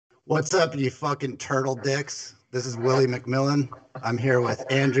What's up, you fucking turtle dicks? This is Willie McMillon. I'm here with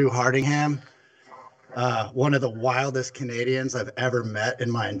Andrew Hardingham, one of the wildest Canadians I've ever met in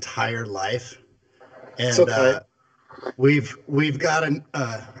my entire life. And we've got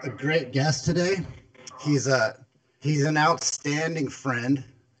a great guest today. He's an outstanding friend.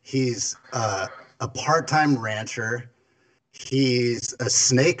 He's a part-time rancher. He's a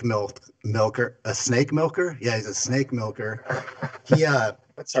snake milker. A snake milker? Yeah, he's a snake milker.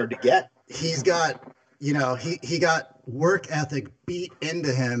 That's hard to get. He's got, he got work ethic beat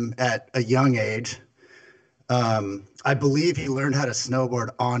into him at a young age. I believe he learned how to snowboard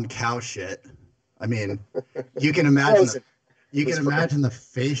on cow shit. I mean, you can imagine imagine the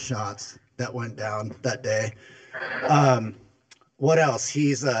face shots that went down that day. What else?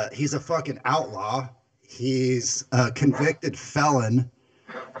 He's a fucking outlaw. He's a convicted felon,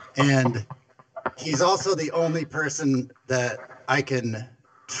 and he's also the only person that I can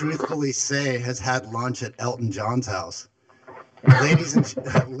truthfully say has had lunch at Elton John's house. Ladies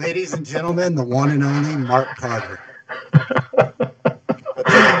and gentlemen, the one and only Mark Carter.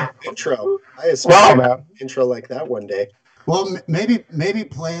 Intro. I aspire to an intro like that one day. Well, maybe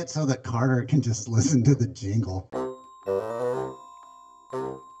play it so that Carter can just listen to the jingle.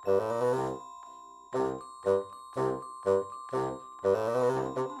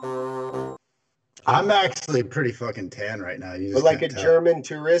 I'm actually pretty fucking tan right now. But like a German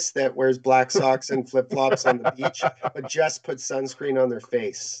tourist that wears black socks and flip-flops on the beach, but just puts sunscreen on their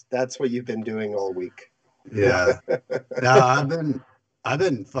face. That's what you've been doing all week. Yeah. No, I've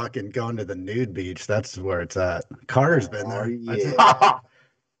been fucking going to the nude beach. That's where it's at. Carter's been there. Yeah.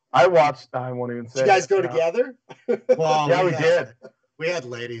 I won't even say. Did you guys go together? Well, yeah, we did. We had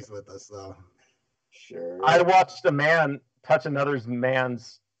ladies with us though. Sure. I watched a man touch another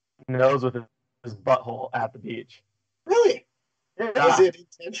man's nose with his butthole at the beach. Really? Yeah. Was it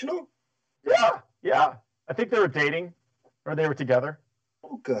intentional? Yeah. I think they were dating, or they were together.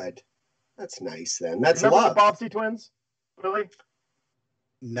 Oh, good. That's nice then. That's Remember love. the Bobbsey twins? Really?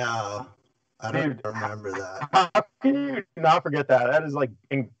 No, I don't remember that. How can you not forget that? That is like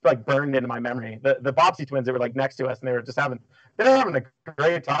burned into my memory. The Bobbsey twins, they were like next to us, and they were having a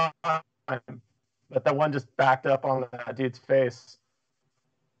great time. But that one just backed up on that dude's face.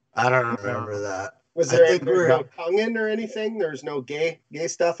 I don't remember that. Was there no tonguing or anything? There's no gay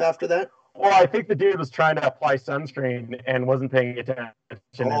stuff after that? Well, I think the dude was trying to apply sunscreen and wasn't paying attention.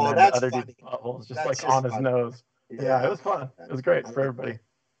 Oh, and that's the other funny. dude's butthole was just That's on just his funny. nose. Yeah, it was fun. It was great for everybody.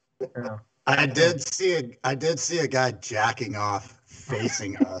 Yeah. I did see a guy jacking off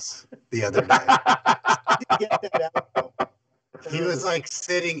facing us the other day. Get that out, though. He was like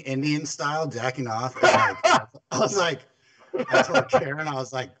sitting Indian style jacking off. And I told Karen, I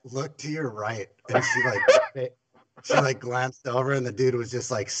was like, look to your right. And she glanced over, and the dude was just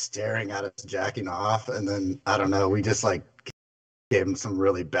like staring at us jacking off. And then, I don't know, we just like gave him some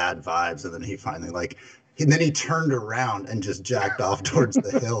really bad vibes. And then he finally and then he turned around and just jacked off towards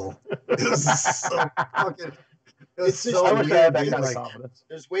the hill. It was so fucking, it was so I wish I had that weird, kind dude. of confidence.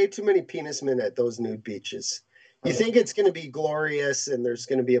 There's way too many penis men at those nude beaches. You think it's going to be glorious and there's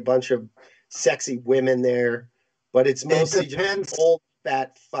going to be a bunch of sexy women there, but it's mostly just old,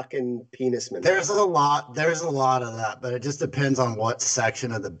 fat fucking penis men. There's a lot of that, but it just depends on what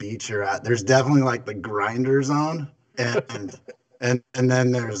section of the beach you're at. There's definitely like the grinder zone, and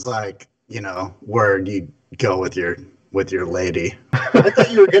then there's like, where you go with your lady. I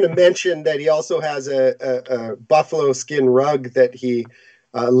thought you were going to mention that he also has a buffalo skin rug that he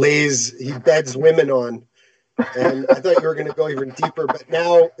beds women on. And I thought you were going to go even deeper, but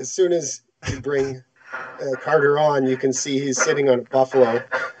now as soon as you bring Carter on, you can see he's sitting on a buffalo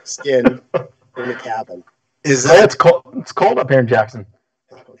skin in the cabin. It's cold? It's cold up here in Jackson.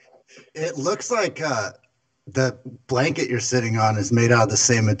 It looks like the blanket you're sitting on is made out of the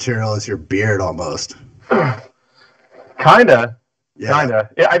same material as your beard, almost. Kinda. Yeah.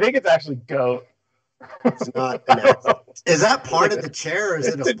 Yeah, I think it's actually goat. It's not an accident. Is that part of the chair, or is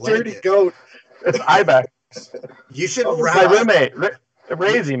it It's a a blanket? dirty goat. It's ibex. You should My wrap. roommate,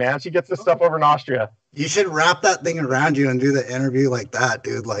 Razy, man. She gets this stuff over in Austria. You should wrap that thing around you and do the interview like that,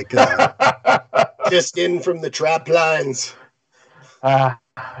 dude. Like, Just in from the trap lines.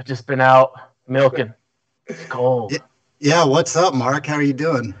 I've just been out milking. It's cold. yeah. What's up, Mark? How are you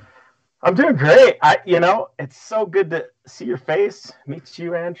doing? I'm doing great. It's so good to see your face, meet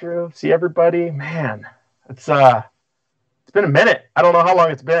you, Andrew, see everybody. Man, it's been a minute. I don't know how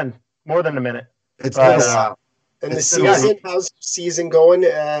long it's been. More than a minute. It's been a while. And the season, how's the season going?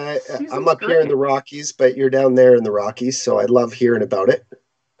 I'm up here in the Rockies, but you're down there in the Rockies, so I love hearing about it.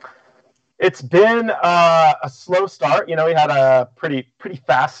 It's been a slow start. We had a pretty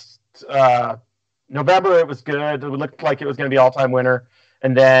fast November, it was good. It looked like it was going to be all-time winter.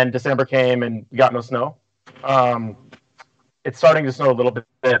 And then December came and we got no snow. It's starting to snow a little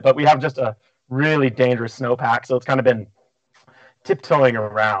bit, but we have just a really dangerous snowpack. So it's kind of been tiptoeing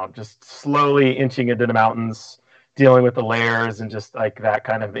around, just slowly inching into the mountains, dealing with the layers and just like that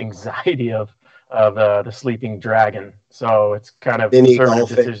kind of anxiety of the sleeping dragon. So it's kind of conservative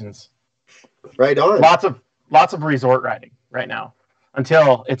decisions. Right on. Lots of resort riding right now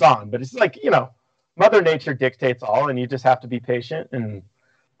until it's on. But it's like, Mother Nature dictates all, and you just have to be patient and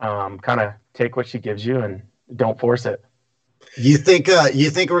kind of take what she gives you and don't force it. You think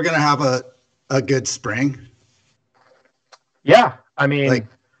we're gonna have a good spring? Yeah, I mean,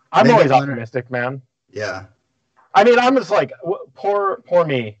 I'm always optimistic, man. Yeah. I mean, I'm just like, poor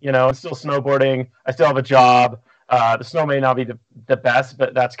me. I'm still snowboarding. I still have a job. The snow may not be the best,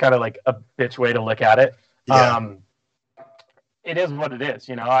 but that's kind of like a bitch way to look at it. Yeah. It is what it is.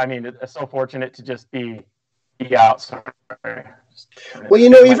 I mean, it's so fortunate to just be out. Well,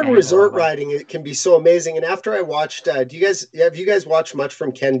 even resort riding, it can be so amazing. And after I watched, have you guys watched much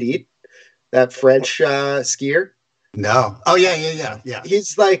from Candide, that French skier? No. Oh yeah.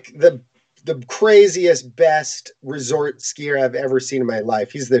 He's like the craziest, best resort skier I've ever seen in my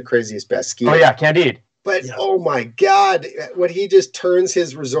life. He's the craziest, best skier. Oh yeah, Candide. But oh my God, what he just turns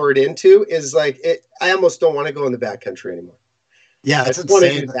his resort into is like it. I almost don't want to go in the backcountry anymore. Yeah, it's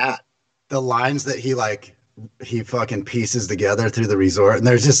insane. That the lines that he fucking pieces together through the resort, and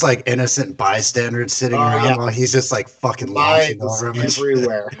there's just like innocent bystanders sitting around while he's just like fucking launching over him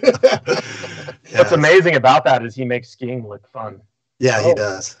everywhere. What's amazing about that is he makes skiing look fun. Yeah, he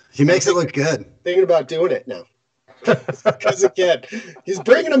does. He makes it look good. Thinking about doing it now. Because again, he's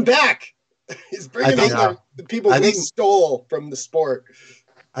bringing them back. He's bringing the people we stole from the sport.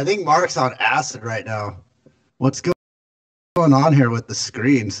 I think Mark's on acid right now. What's going on here with the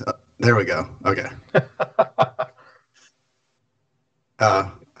screens? There we go. Okay.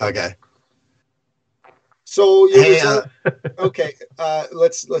 Okay. So okay.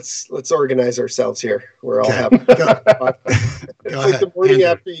 Let's organize ourselves here. We're all having it's like the morning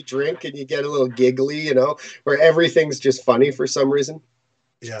after you drink and you get a little giggly, where everything's just funny for some reason.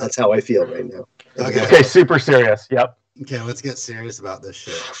 Yeah, that's how I feel right now. Okay, super serious. Yep. Okay, let's get serious about this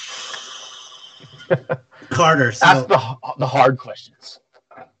shit. Carter, ask the hard questions.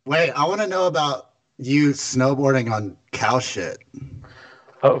 Wait, I want to know about you snowboarding on cow shit.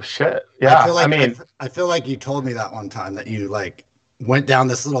 Oh shit! Yeah, I feel like you told me that one time that you like went down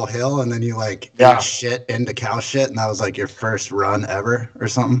this little hill and then you like ate shit into cow shit, and that was like your first run ever or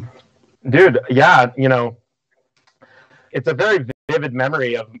something. Dude, yeah, it's a very vivid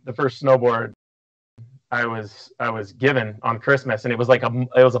memory of the first snowboard I was given on Christmas, and it was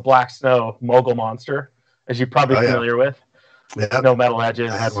a black snow mogul monster, as you're probably familiar with. Yeah, no metal edges.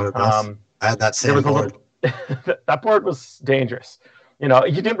 I had one of those. I had that same board. That board was dangerous. You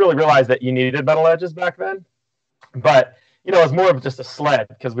didn't really realize that you needed metal edges back then, but it was more of just a sled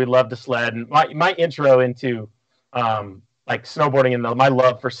because we loved to sled. And my intro into like snowboarding and my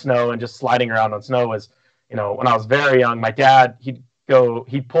love for snow and just sliding around on snow was, when I was very young, my dad he'd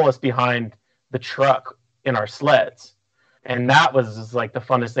pull us behind the truck in our sleds, and that was just like the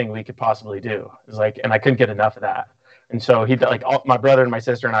funnest thing we could possibly do. It was like, and I couldn't get enough of that. And so he'd my brother and my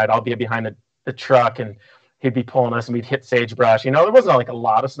sister and I'd all be behind the truck, and he'd be pulling us, and we'd hit sagebrush. There wasn't like a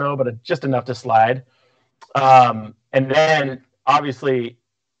lot of snow, but just enough to slide. And then obviously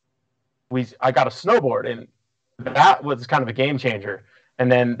I got a snowboard, and that was kind of a game changer.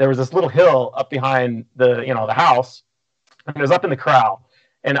 And then there was this little hill up behind the house, and it was up in the corral.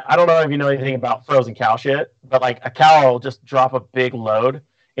 And I don't know if you know anything about frozen cow shit, but like a cow will just drop a big load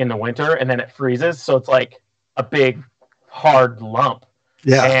in the winter and then it freezes. So it's like a big hard lump.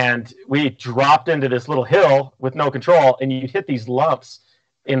 Yeah. And we dropped into this little hill with no control, and you'd hit these lumps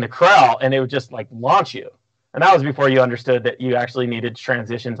in the corral and it would just like launch you. And that was before you understood that you actually needed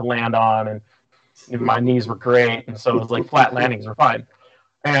transition to land on. And my knees were great. And so it was like flat landings were fine.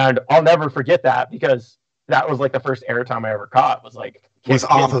 And I'll never forget that because that was like the first airtime I ever caught was like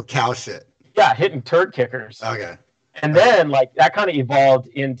off of cow shit. Yeah, hitting turd kickers. Okay. And then like that kind of evolved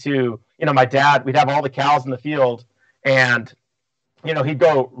into, my dad, we'd have all the cows in the field, and he'd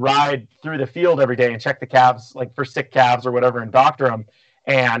go ride through the field every day and check the calves, like for sick calves or whatever, and doctor them.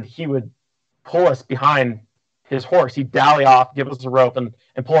 And he would pull us behind his horse. He'd dally off, give us a rope, and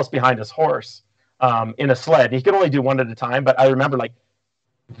pull us behind his horse in a sled. He could only do one at a time, but I remember like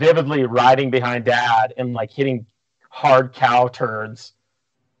vividly riding behind Dad and like hitting hard cow turds,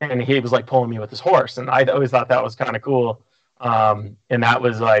 and he was like pulling me with his horse, and I always thought that was kind of cool. And that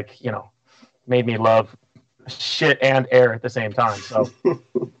was like, made me love shit and air at the same time. So,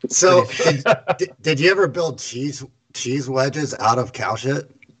 So did you ever build cheese wedges out of cow shit?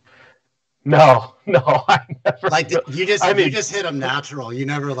 no, I never. Like you just hit them natural. You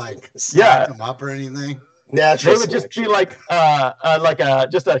never like stacked them up or anything. Natural. They would just be like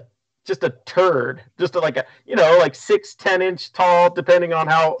just a turd, just like a like 6-10 inch tall, depending on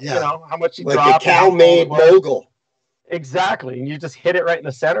how how much you like drop. A cow-made mogul. Exactly, and you just hit it right in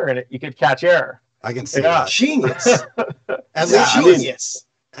the center, and you could catch air. I can see that. Genius. Genius.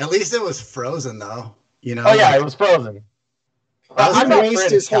 At least it was frozen, though. Oh yeah, it was frozen. He raced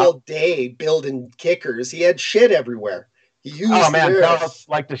his whole day building kickers. He had shit everywhere. He used cows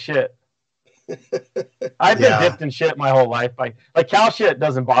like the shit. I've been dipped in shit my whole life. Like cow shit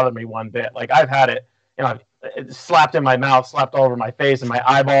doesn't bother me one bit. Like I've had it, it slapped in my mouth, slapped all over my face and my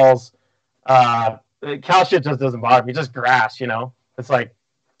eyeballs. Cow shit just doesn't bother me. Just grass, It's like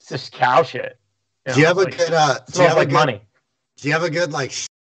it's just cow shit. Do you have a good? Smells like money. Do you have a good like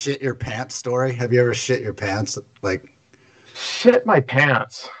shit your pants story? Have you ever shit your pants? Like shit my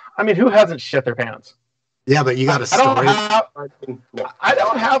pants. I mean, who hasn't shit their pants? Yeah, but you got a story. I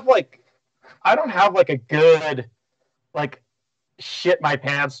don't have like a good like shit my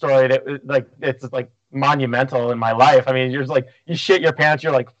pants story that like it's like monumental in my life. I mean, you're just like you shit your pants,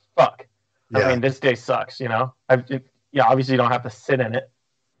 you're like fuck. Yeah. I mean, this day sucks. Obviously you don't have to sit in it.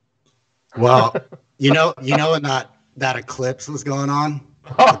 Well, when that eclipse was going on.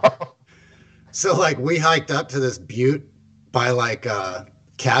 So like we hiked up to this butte by like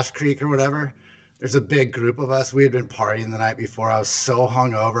Cache Creek or whatever. There's a big group of us. We had been partying the night before. I was so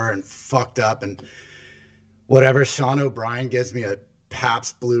hungover and fucked up and whatever. Sean O'Brien gives me a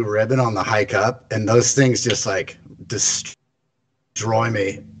Pabst Blue Ribbon on the hike up, and those things just like destroy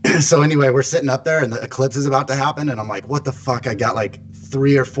me. So anyway, we're sitting up there and the eclipse is about to happen, and I'm like, what the fuck? I got like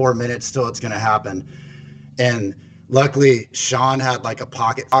 3 or 4 minutes till it's gonna happen. And luckily Sean had like a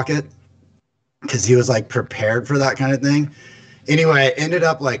pocket because he was like prepared for that kind of thing. Anyway, I ended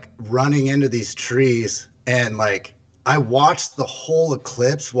up like running into these trees, and like I watched the whole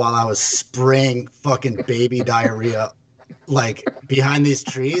eclipse while I was spraying fucking baby diarrhea like behind these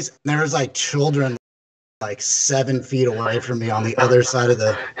trees. And there was like children like 7 feet away from me on the other side of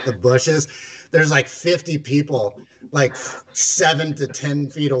the bushes. There's like 50 people like 7 to 10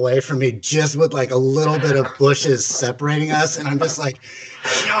 feet away from me, just with like a little bit of bushes separating us. And I'm just like,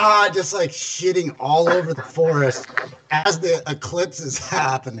 just like shitting all over the forest as the eclipse is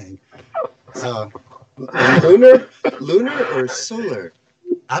happening. So lunar or solar?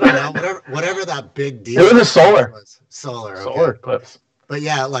 I don't know. Whatever that big deal. It was a solar. Solar. Okay. Solar eclipse. But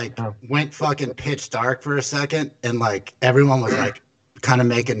yeah, like went fucking pitch dark for a second, and like everyone was like kind of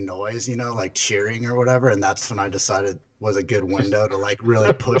making noise, like cheering or whatever, and that's when I decided was a good window to like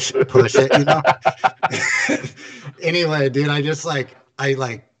really push it, Anyway, dude, I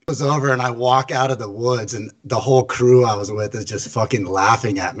was over and I walk out of the woods, and the whole crew I was with is just fucking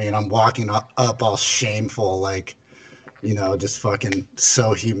laughing at me, and I'm walking up all shameful, like, just fucking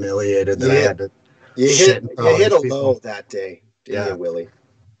so humiliated that I had to. You hit a low that day, didn't you, Willie?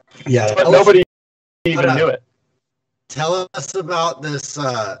 Yeah, but nobody even knew it. Tell us about this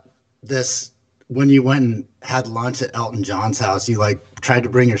when you went and had lunch at Elton John's house. You like tried to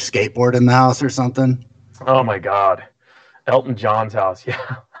bring your skateboard in the house or something? Oh my God, Elton John's house.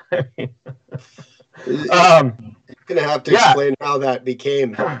 Yeah. You're gonna have to explain how that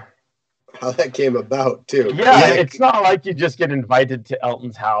came about too. Yeah, it's not like you just get invited to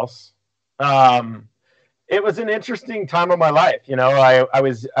Elton's house. It was an interesting time of my life. I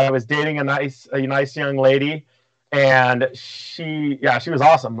was dating a nice young lady, and she was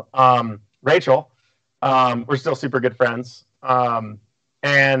awesome. Rachel, we're still super good friends.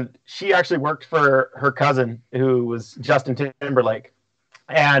 And she actually worked for her cousin, who was Justin Timberlake.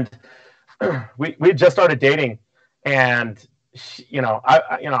 And we just started dating, and she,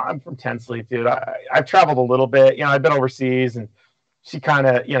 I'm from Tensley, dude. I've traveled a little bit, I've been overseas, and she kind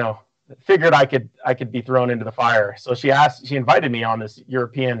of, figured I could be thrown into the fire. So she invited me on this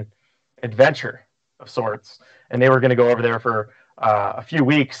European adventure of sorts, and they were going to go over there for a few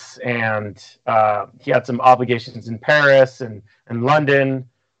weeks, and he had some obligations in Paris and London,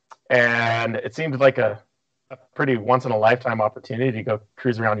 and it seemed like a pretty once in a lifetime opportunity to go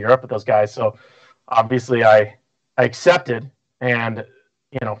cruise around Europe with those guys. So obviously I accepted, and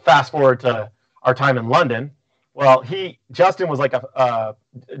fast forward to our time in London. Well, Justin was like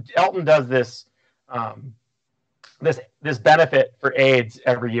Elton does this this benefit for AIDS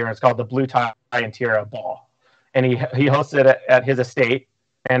every year. It's called the Blue Tie and Tiara Ball, and he hosts it at his estate,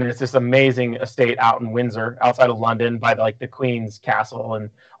 and it's this amazing estate out in Windsor, outside of London, by the Queen's Castle and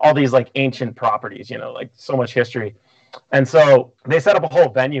all these like ancient properties, you know, like so much history. And so they set up a whole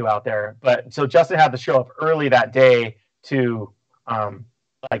venue out there. But so Justin had to show up early that day to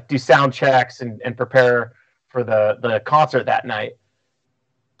like do sound checks and prepare for the concert that night.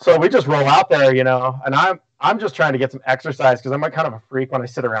 So we just roll out there, you know, and I'm just trying to get some exercise because I'm kind of a freak when I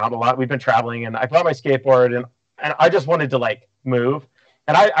sit around a lot. We've been traveling, and I brought my skateboard, and I just wanted to like move.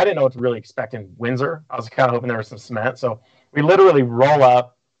 And I didn't know what to really expect in Windsor. I was kind of hoping there was some cement. So we literally roll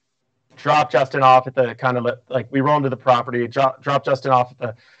up, drop Justin off at the kind of like we roll into the property, drop Justin off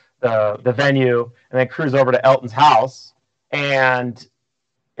at the venue, and then cruise over to Elton's house. And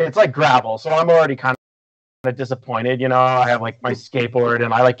it's like gravel. So I'm already kind of disappointed, you know. I have like my skateboard,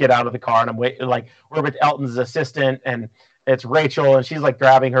 and I like get out of the car, and I'm waiting, like we're with Elton's assistant, and it's Rachel, and she's like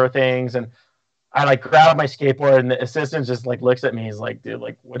grabbing her things, and I like grab my skateboard, and the assistant just like looks at me. He's like, dude,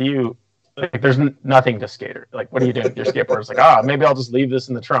 like, what do you, like, there's nothing to skater. Like, what are you doing with your skateboard? It's like, maybe I'll just leave this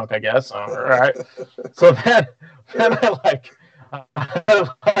in the trunk, I guess. All right. So then I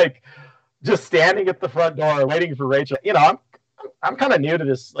like just standing at the front door waiting for Rachel. You know, I'm kind of new to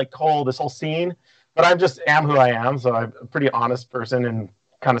this whole scene, but I just am who I am. So I'm a pretty honest person and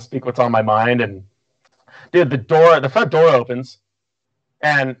kind of speak what's on my mind. And dude, the front door opens,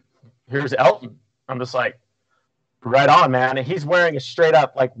 and here's Elton. I'm just like, right on, man. And he's wearing a straight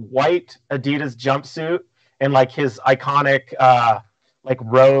up like white Adidas jumpsuit and like his iconic like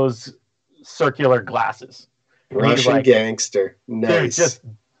rose circular glasses. Russian like, gangster. Nice. Dude, just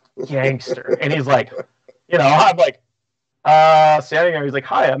gangster. And he's like, you know, I'm like standing there. He's like,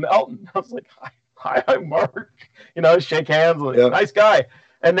 hi, I'm Elton. I was like, hi, I'm Mark. You know, shake hands. Like, nice guy.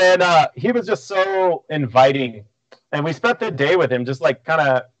 And then he was just so inviting. And we spent the day with him, just like kind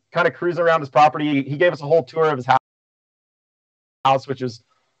of cruise around his property. He gave us a whole tour of his house, which was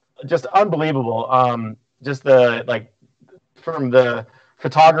just unbelievable. Just the like from the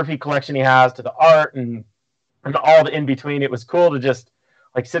photography collection he has to the art and all the in between. It was cool to just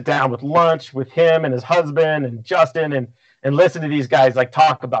like sit down with lunch with him and his husband and Justin and listen to these guys like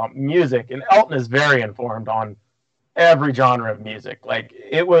talk about music. And Elton is very informed on every genre of music. Like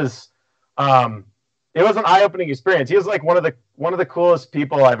it was an eye-opening experience. He was like one of the coolest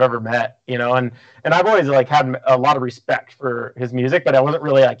people I've ever met, you know, and I've always like had a lot of respect for his music, but I wasn't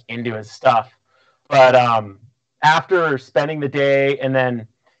really like into his stuff. But after spending the day, and then,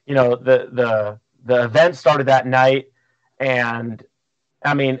 you know, the event started that night, and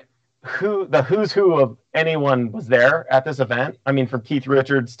I mean, who's who of anyone was there at this event. I mean, from Keith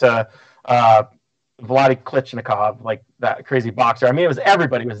Richards to Vladi Klitschnikov, like that crazy boxer. I mean,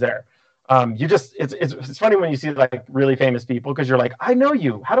 everybody was there. It's funny when you see like really famous people, because you're like, I know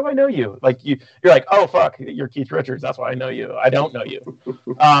you. How do I know you? Like you're like, oh fuck, you're Keith Richards. That's why I know you. I don't know you.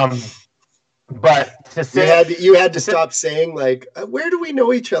 But to say you had to stop saying like, where do we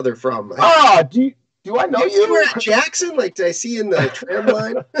know each other from? Do I know you? You were at Jackson? Like, did I see in the tram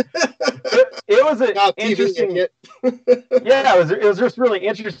line? It was an interesting. Yeah, it was just really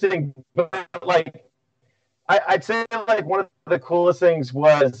interesting. But like, I'd say like one of the coolest things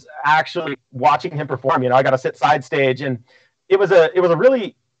was actually watching him perform. You know, I got to sit side stage, and it was a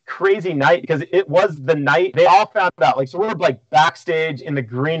really crazy night, because it was the night they all found out. Like, so we're like backstage in the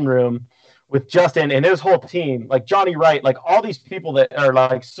green room with Justin and his whole team, like Johnny Wright, like all these people that are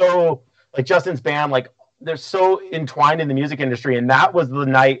like so like Justin's band, like they're so entwined in the music industry. And that was the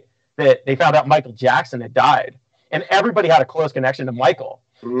night that they found out Michael Jackson had died, and everybody had a close connection to Michael.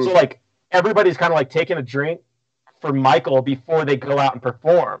 Mm. So like everybody's kind of like taking a drink for Michael before they go out and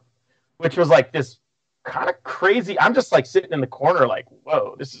perform, which was like this kind of crazy. I'm just like sitting in the corner like,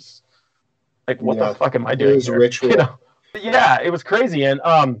 whoa, this is like, what the fuck am I doing? It was here? Ritual. You know? Yeah, it was crazy. And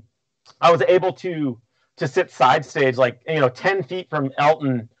I was able to sit side stage, like, you know, 10 feet from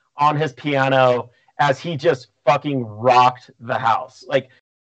Elton on his piano as he just fucking rocked the house. Like,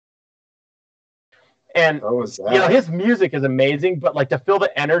 and you know, his music is amazing, but like to feel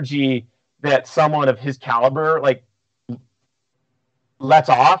the energy that someone of his caliber like lets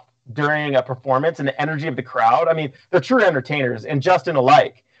off during a performance, and the energy of the crowd. I mean, they're true entertainers, and Justin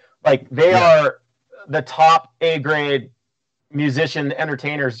alike. Like, they are the top A grade musician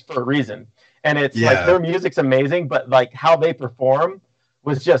entertainers for a reason. And it's like their music's amazing, but like how they perform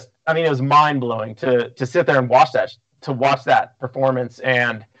was just, I mean, it was mind blowing to sit there and watch that performance.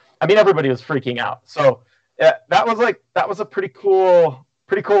 And I mean, everybody was freaking out. So that was a pretty cool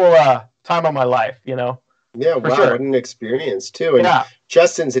time of my life, you know? Yeah, wow, sure. What an experience too. And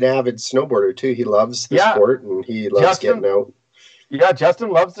Justin's an avid snowboarder too. He loves the sport, and he loves getting out. Yeah, Justin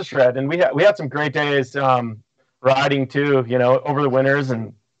loves the shred, and we had some great days. riding too, you know, over the winters.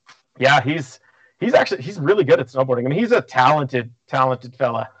 And yeah, he's really good at snowboarding. I mean, he's a talented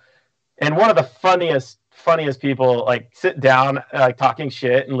fella, and one of the funniest people. Like, sit down, like, talking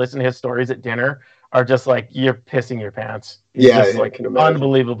shit and listen to his stories at dinner are just like, you're pissing your pants. He's just like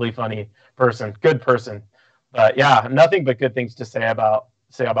unbelievably funny person, good person. But yeah, nothing but good things to say about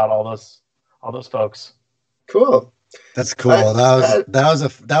all those folks. Cool. That's cool.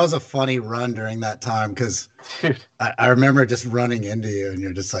 That was a funny run during that time, because I remember just running into you and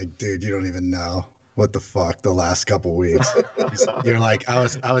you're just like, dude, you don't even know what the fuck the last couple weeks. You're like, I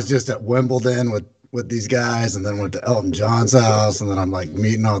was just at Wimbledon with these guys, and then went to Elton John's house, and then I'm like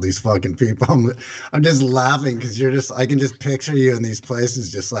meeting all these fucking people. I'm just laughing because I can just picture you in these places,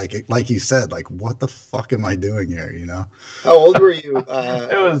 just like you said, like, what the fuck am I doing here? You know? How old were you?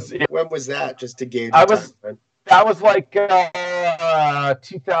 When was that? Just to gauge. That was like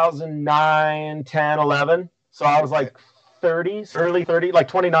 2009, 10, 11. So I was like 30s, early 30, like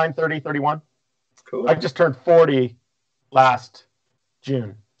 29, 30, 31. Cool. I just turned 40 last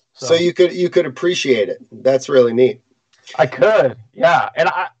June. So you could appreciate it. That's really neat. I could, yeah. And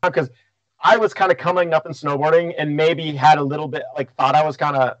because I was kind of coming up in snowboarding and maybe had a little bit, like, thought I was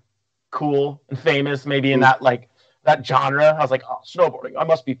kind of cool and famous, maybe in that, like, that genre. I was like, oh, snowboarding, I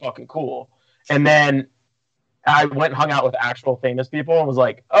must be fucking cool. And then I went and hung out with actual famous people and was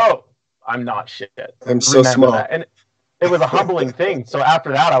like, oh, I'm not shit. I'm so small. That. And it was a humbling thing. So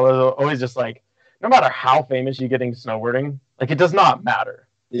after that, I was always just like, no matter how famous you get in snowboarding, like, it does not matter.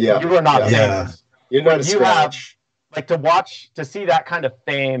 Yeah. You are not famous. You're not a scratch. Like, to see that kind of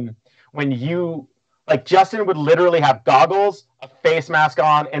fame when you, like, Justin would literally have goggles, a face mask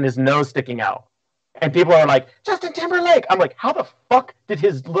on, and his nose sticking out. And people are like, Justin Timberlake. I'm like, how the fuck did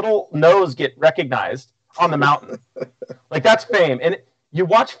his little nose get recognized on the mountain? Like, that's fame. And you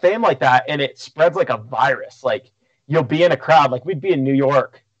watch fame like that, and it spreads like a virus. Like, you'll be in a crowd, like, we'd be in New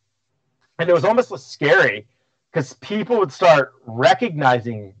York, and it was almost scary because people would start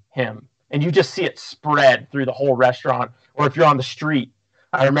recognizing him, and you just see it spread through the whole restaurant. Or if you're on the street,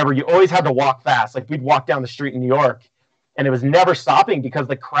 I remember you always had to walk fast. Like, we'd walk down the street in New York, and it was never stopping because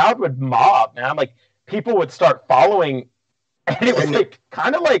the crowd would mob, man. Like, people would start following, and it was like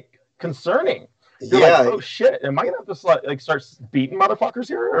kind of like concerning. You're like, oh shit, am I gonna have to like start beating motherfuckers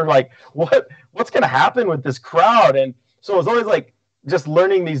here, or like what's gonna happen with this crowd? And so it was always like just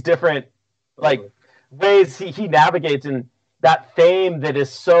learning these different like ways he navigates, and that fame that is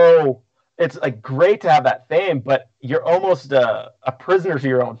so, it's like great to have that fame, but you're almost a prisoner to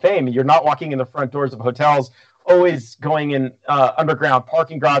your own fame. You're not walking in the front doors of hotels, always going in underground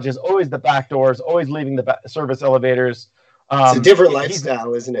parking garages, always the back doors, always leaving the service elevators. It's a different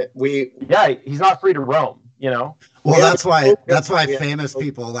lifestyle, isn't it? He's not free to roam, you know? Well, that's why famous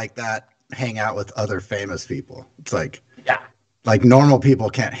people like that hang out with other famous people. It's like, like, normal people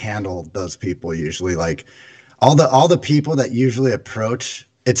can't handle those people usually. Like, all the people that usually approach,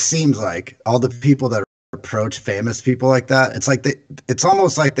 it seems like all the people that approach famous people like that, it's like it's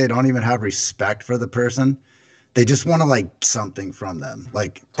almost like they don't even have respect for the person. They just want to, like, something from them.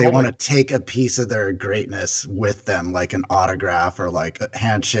 Like, they want to take a piece of their greatness with them, like an autograph or like a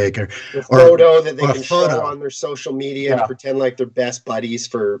handshake or a photo that they can show on their social media and pretend like they're best buddies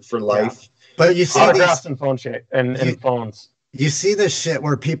for life. But you see autographs and phones. You see this shit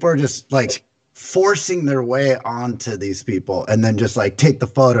where people are just like forcing their way onto these people, and then just like take the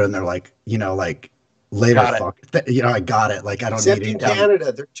photo, and they're like, you know, like, later, I got it. Like, I don't Except need in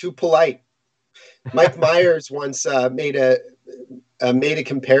Canada, they're too polite. Mike Myers once made a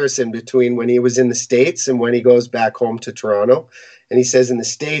comparison between when he was in the States and when he goes back home to Toronto. And he says in the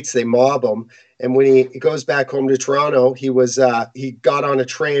States, they mob him. And when he goes back home to Toronto, he got on a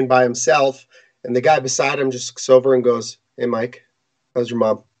train by himself, and the guy beside him just looks over and goes, "Hey, Mike, how's your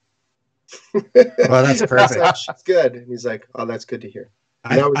mom?" Well, that's perfect. She's good. And he's like, "Oh, that's good to hear."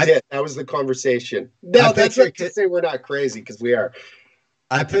 And that was it. That was the conversation. No, that's like to say we're not crazy, because we are.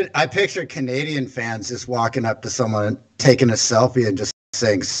 I picture Canadian fans just walking up to someone, taking a selfie, and just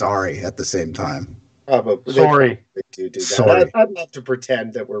saying sorry at the same time. Sorry. Do that. Sorry. I'd love to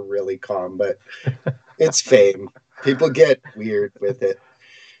pretend that we're really calm, but it's fame. People get weird with it.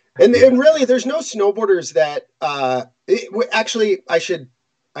 And really, there's no snowboarders that actually, I should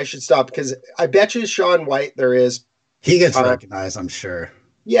stop, because I bet you Shaun White there is. He gets recognized, I'm sure.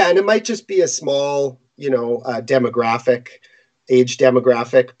 Yeah, and it might just be a small, age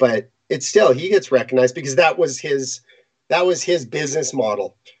demographic, but it's still, he gets recognized because that was his business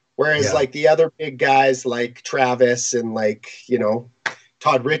model. Whereas like the other big guys like Travis and like,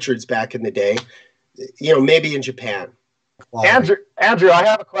 Todd Richards back in the day, maybe in Japan. Andrew, I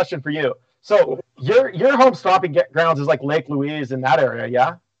have a question for you. So your home stomping grounds is like Lake Louise in that area,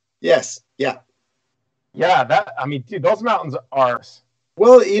 yeah? Yes. Yeah. Yeah, that I mean, dude, those mountains are.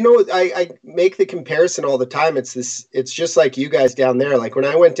 Well, I make the comparison all the time. It's just like you guys down there. Like when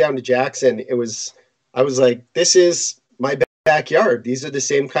I went down to Jackson, I was like, this is my backyard. These are the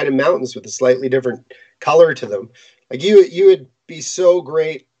same kind of mountains with a slightly different color to them. Like you would be so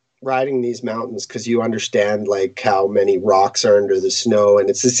great riding these mountains because you understand like how many rocks are under the snow, and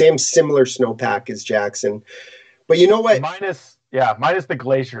it's the same similar snowpack as Jackson. But you know what? Minus the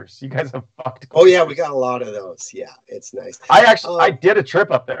glaciers. You guys have fucked glaciers. Oh yeah, we got a lot of those. Yeah, it's nice. I did a trip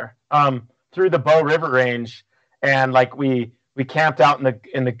up there through the Bow River Range, and like we camped out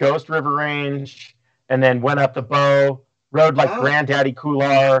in the Ghost River Range, and then went up the Bow, rode like Granddaddy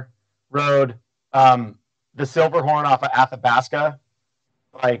Coular, rode the Silverhorn off of Athabasca,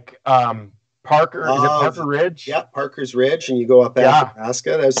 like Parker, is it Parker Ridge? Yeah, Parker's Ridge, and you go up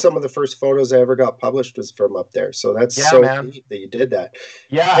Athabasca. That's some of the first photos I ever got published was from up there. So that's neat that you did that.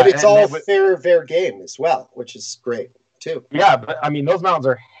 Yeah, and it's all fair game as well, which is great too. Yeah, but I mean those mountains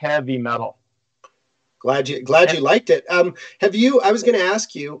are heavy metal. Glad you liked it. Have you? I was going to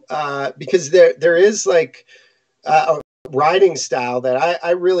ask you because there is like a riding style that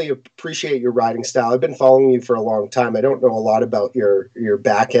I really appreciate your riding style. I've been following you for a long time. I don't know a lot about your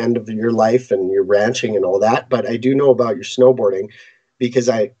back end of your life and your ranching and all that, but I do know about your snowboarding because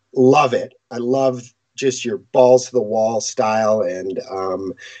I love it. I love just your balls to the wall style. And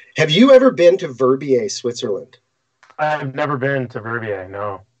have you ever been to Verbier, Switzerland? I've never been to Verbier,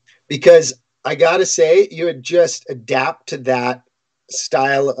 no. Because I got to say, you would just adapt to that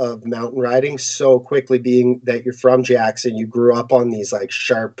style of mountain riding so quickly, being that you're from Jackson. You grew up on these like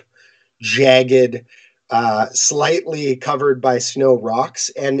sharp, jagged, slightly covered by snow rocks.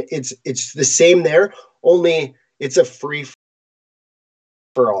 And it's the same there, only it's a free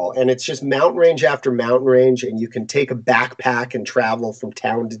for all. And it's just mountain range after mountain range. And you can take a backpack and travel from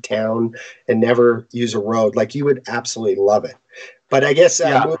town to town and never use a road. Like you would absolutely love it. But I guess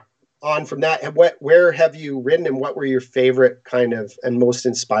moving on from that, where have you ridden and what were your favorite kind of and most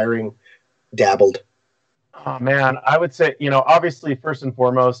inspiring dabbled? Oh man, I would say, obviously first and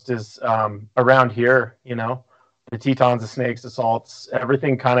foremost is around here, the Tetons, the Snakes, the Salts,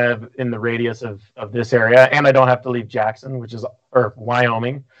 everything kind of in the radius of this area. And I don't have to leave Jackson, or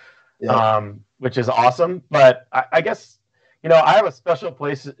Wyoming, which is awesome. But I guess, I have a special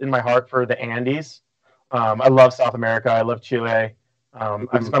place in my heart for the Andes. I love South America. I love Chile.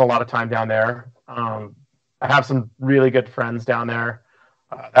 I've spent a lot of time down there. I have some really good friends down there.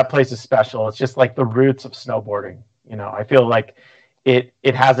 That place is special. It's just like the roots of snowboarding. I feel like it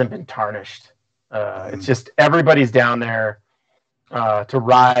hasn't been tarnished. It's just everybody's down there to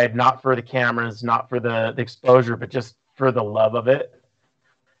ride, not for the cameras, not for the exposure, but just for the love of it.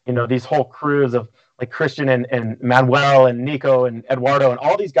 These whole crews of like Christian and Manuel and Nico and Eduardo and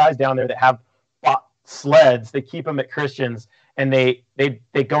all these guys down there that have bought sleds. They keep them at Christian's. And they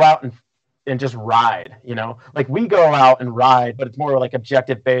go out and just ride, like we go out and ride, but it's more like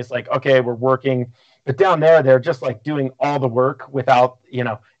objective based, like, okay, we're working, but down there, they're just like doing all the work without,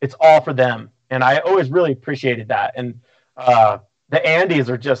 it's all for them. And I always really appreciated that. And the Andes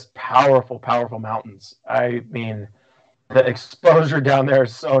are just powerful, powerful mountains. I mean, the exposure down there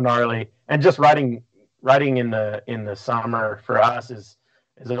is so gnarly, and just riding in the summer for us is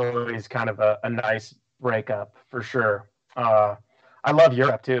always kind of a nice breakup for sure. I love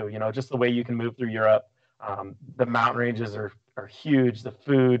Europe too, just the way you can move through Europe. The mountain ranges are huge. The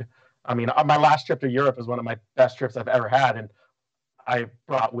food, I mean, my last trip to Europe was one of my best trips I've ever had. And I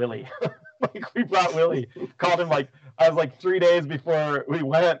brought Willie, we brought Willie, called him I was 3 days before we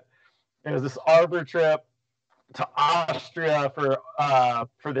went. It was this Arbor trip to Austria for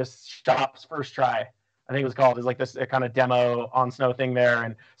this shop's first try. I think it was called. It was like this kind of demo on snow thing there.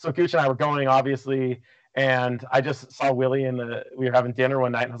 And so Gooch and I were going, obviously. And I just saw Willie we were having dinner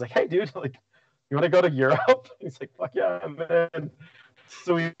one night, and I was like, "Hey, dude, you want to go to Europe?" He's like, "Fuck yeah, man!"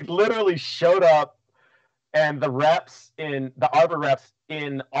 So we literally showed up, and the Arbor reps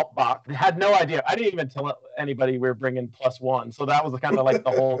in Altbach had no idea. I didn't even tell anybody we were bringing +1. So that was kind of like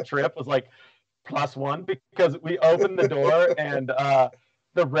the whole trip was like +1, because we opened the door and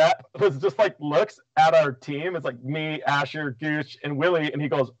the rep was just looks at our team. It's like me, Asher, Gooch, and Willie, and he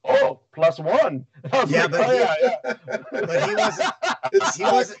goes, "Oh, +1." But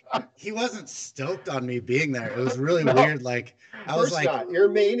he wasn't stoked on me being there. It was really weird. Like I was like, "You're a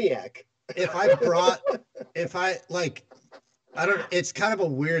maniac." I don't. It's kind of a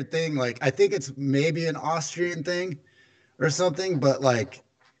weird thing. Like I think it's maybe an Austrian thing or something, but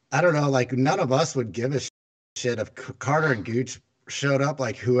I don't know. Like none of us would give a shit if Carter and Gooch showed up,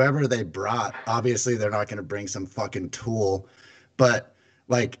 like whoever they brought, obviously they're not going to bring some fucking tool, but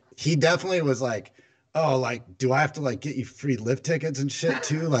like he definitely was like, oh, like, do I have to like get you free lift tickets and shit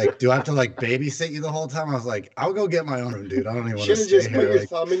too? Like, do I have to like babysit you the whole time? I was like, I'll go get my own room, dude. I don't even want to Should have stay just put here. your Like,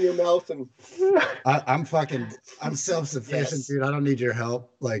 thumb in your mouth and I'm self-sufficient, Yes. dude. I don't need your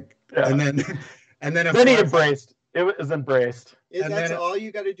help. Like, Yeah. and then of Then he course, embraced. It was embraced. And that's then- all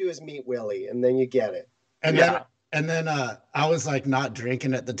you got to do is meet Willie, and then you get it. and Yeah. then I was like not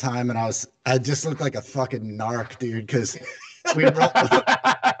drinking at the time, and I just looked like a fucking narc, dude, because we rolled,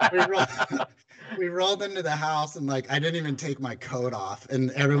 we rolled we rolled into the house, and like I didn't even take my coat off, and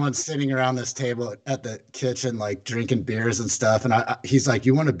everyone's sitting around this table at the kitchen like drinking beers and stuff, and he's like,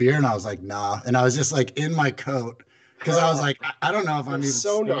 you want a beer? And I was like, nah, and I was just like in my coat because I was like, I don't know if I'm even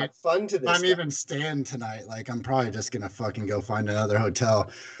so staying, not fun to this. I'm guy. even staying tonight. Like I'm probably just gonna fucking go find another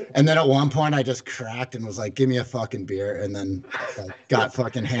hotel. And then at one point I just cracked and was like, give me a fucking beer, and then like, got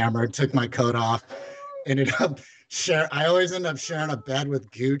fucking hammered, took my coat off, ended up I always end up sharing a bed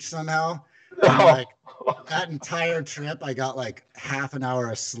with Gooch somehow. And like that entire trip, I got like half an hour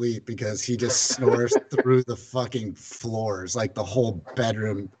of sleep because he just snores through the fucking floors. Like the whole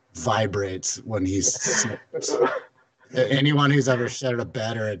bedroom vibrates when he snores. Anyone who's ever shared a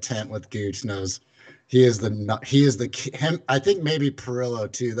bed or a tent with Gooch knows he is him. I think maybe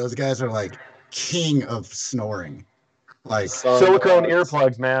Perillo too. Those guys are like king of snoring. Like Silicone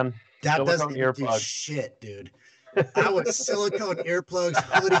earplugs, man. that Silicone doesn't even do earplugs. shit, dude. I was silicone earplugs,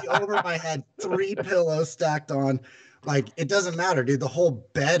 hoodie over my head, 3 pillows stacked on. Like it doesn't matter, dude. The whole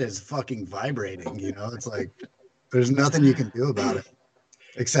bed is fucking vibrating. You know, it's like there's nothing you can do about it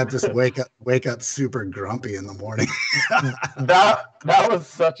except just wake up super grumpy in the morning. That was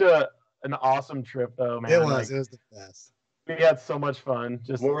such an awesome trip, though, man. It was the best. We had so much fun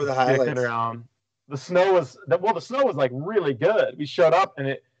just What were the dicking highlights? around. The snow was like really good. We showed up and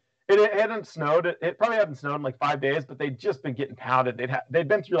it hadn't snowed. It probably hadn't snowed in like 5 days, but they'd just been getting pounded. They'd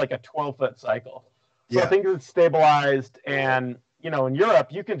been through like a 12-foot cycle. So Yeah. things had stabilized, and in Europe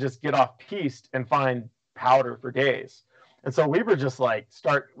you can just get off piste and find powder for days. And so we were just like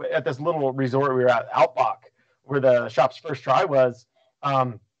start at this little resort we were at, Outbach, where the shop's first try was.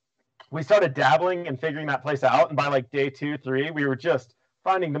 We started dabbling and figuring that place out, and by like day 2, 3, we were just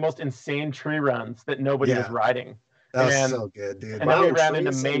finding the most insane tree runs that nobody was riding. That was so good, dude. And then we ran Mountain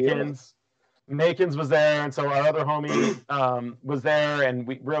into trees, yeah. Makins. Makins was there, and so our other homie was there, and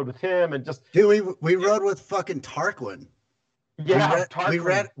we rode with him, and just Dude, we rode with fucking Tarquin. yeah,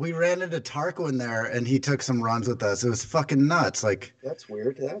 we ran into Tarquin there, and he took some runs with us. It was fucking nuts. Like That's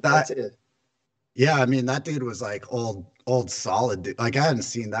weird. That's it. yeah, I mean that dude was like old solid dude. Like I hadn't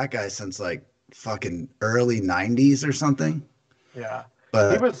seen that guy since like fucking early 90s or something. Yeah,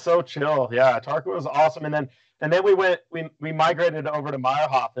 But he was so chill. Yeah, Tarquin was awesome, and then we migrated over to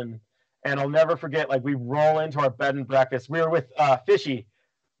Meyerhofen, and I'll never forget. Like we roll into our bed and breakfast. We were with Fishy,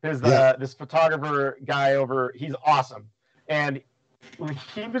 who's this photographer guy over. He's awesome, and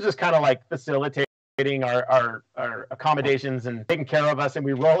he was just kind of like facilitating our accommodations and taking care of us. And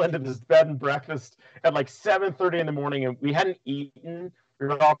we roll into this bed and breakfast at like 7:30 in the morning, and we hadn't eaten. We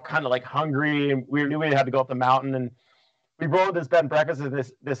were all kind of like hungry, and we knew we had to go up the mountain. And we rolled into this bed and breakfast, and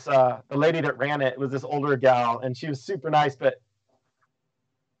the lady that ran it was this older gal, and she was super nice, but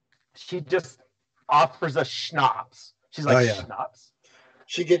she just offers us schnapps. She's like, schnapps?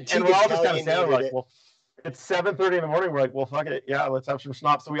 She could. And we're all just kind of saying, like, well, it's 7:30 in the morning. We're like, well, fuck it. Yeah, let's have some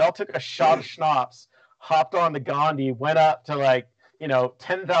schnapps. So we all took a shot of schnapps, hopped on the Gandhi, went up to like,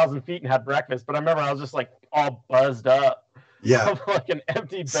 10,000 feet and had breakfast. But I remember I was just like all buzzed up. yeah, Like an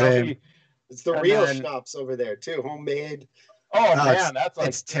empty belly. Same. It's the And real then- schnapps over there too, homemade. Oh, No, man, that's like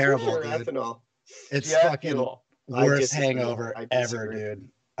it's terrible, Pure dude. ethanol. It's jet fucking fuel. I worst disagree. hangover I ever, disagree.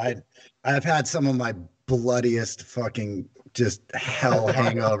 dude. I've had some of my bloodiest fucking just hell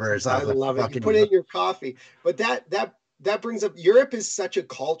hangovers. I off of love it. You fucking- put it in your coffee, but that brings up Europe is such a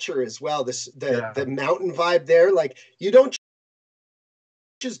culture as well. The mountain vibe there, like you don't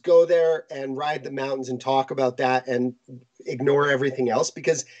just go there and ride the mountains and talk about that and ignore everything else,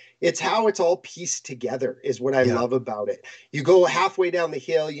 because it's how it's all pieced together is what I love about it. You go halfway down the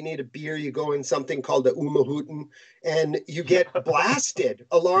hill, you need a beer, you go in something called the Umahuten, and you get blasted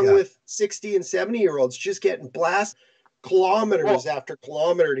along with 60 and 70-year-olds just getting blasted kilometers after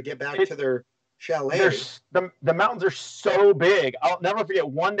kilometer to get back to their chalet. The mountains are so big. I'll never forget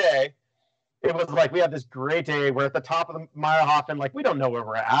one day. It was like we had this great day. We're at the top of the Meyerhofen. Like we don't know where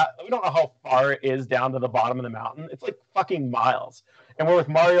we're at. We don't know how far it is down to the bottom of the mountain. It's like fucking miles. And we're with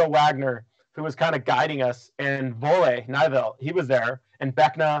Mario Wagner, who was kind of guiding us, and Vole Nivell, he was there, and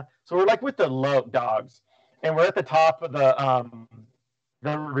Beckna. So we're like with the low dogs. and we're at the top of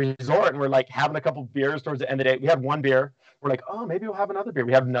the resort, and we're like having a couple beers towards the end of the day. We had one beer. We're like, oh, maybe we'll have another beer.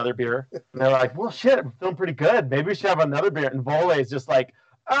 We have another beer. And they're like, well, shit, we're feeling pretty good. Maybe we should have another beer. And Vole is just like,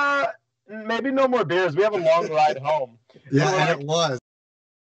 maybe no more beers. We have a long ride home. Yeah, and like, it was.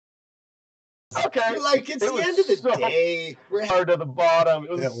 Okay. Like, it's the end of the day. We're hard to the bottom.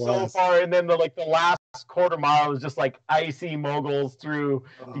 It was so far. And then the last quarter mile was just like icy moguls through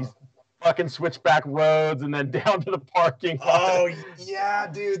these fucking switchback roads and then down to the parking lot. Oh, yeah,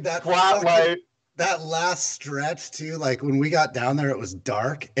 dude. That flat light. That last stretch too, like when we got down there, it was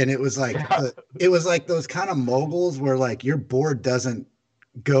dark, and it was like it was like those kind of moguls where like your board doesn't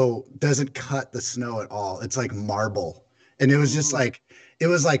cut the snow at all. It's like marble, and it was just like it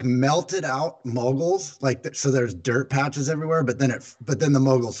was like melted out moguls, like so there's dirt patches everywhere, but then the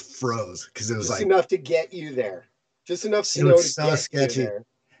moguls froze because it was just like enough to get you there, just enough snow to so get sketchy. you there.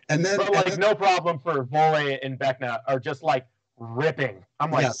 And then, but like no problem for Vole and Beckna are just like ripping. I'm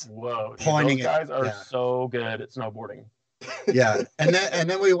like, whoa, dude, pointing those guys are so good at snowboarding. Yeah, and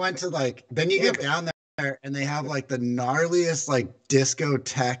then we went to like then you get down there and they have like the gnarliest like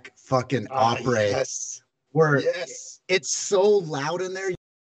discotheque fucking opera where it's so loud in there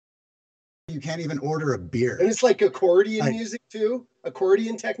you can't even order a beer. And it's like accordion music too,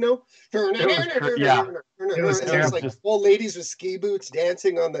 accordion techno. It was like old ladies with ski boots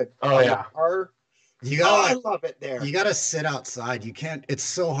dancing on the car. I love it there. You gotta sit outside. You can't. It's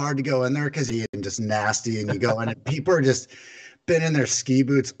so hard to go in there because you're just nasty, and you go in and people are just been in their ski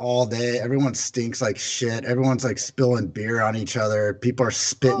boots all day. Everyone stinks like shit. Everyone's like spilling beer on each other. People are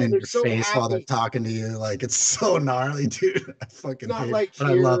spitting in your face while they're talking to you. Like it's so gnarly, dude. I fucking not hate like it.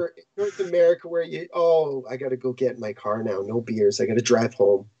 here in North America where I gotta go get in my car now. No beers. I gotta drive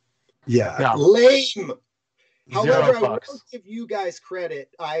home. Yeah. Lame. However, I will give you guys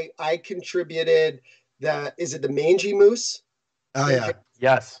credit. I contributed is it the mangy moose? Oh yeah.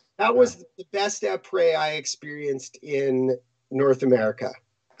 Yes. That was the best après I experienced in North America.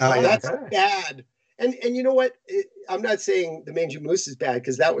 Oh, that's bad. And you know what? I'm not saying the mangy moose is bad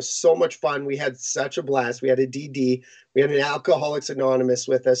because that was so much fun. We had such a blast. We had a DD. We had an Alcoholics Anonymous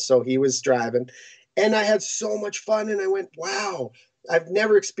with us, so he was driving. And I had so much fun, and I went, wow. I've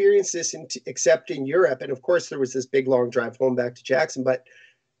never experienced this except in Europe. And of course, there was this big long drive home back to Jackson. But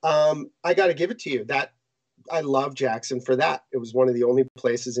I got to give it to you. That I love Jackson for that. It was one of the only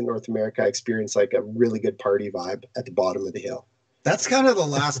places in North America I experienced like a really good party vibe at the bottom of the hill. That's kind of the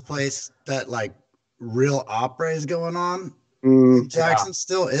last place that like real opera is going on. Jackson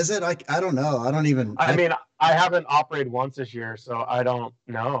still is it? I don't know. I don't even. I mean, I haven't operated once this year, so I don't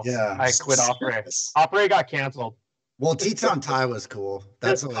know. Yeah, I quit opera. Opera got canceled. Well, Teton Thai was cool.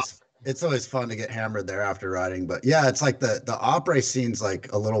 It's always fun to get hammered there after riding. But yeah, it's like the opera scene's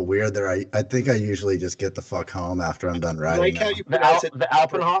like a little weird there. I think I usually just get the fuck home after I'm done riding. Like how you pronounce it. The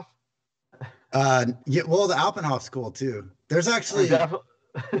Alpenhof? Yeah, well, the Alpenhof's cool too. There's actually remember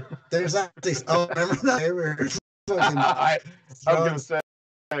that they were fucking I was gonna say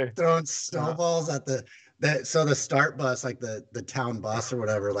throwing snowballs at so the start bus, like the town bus or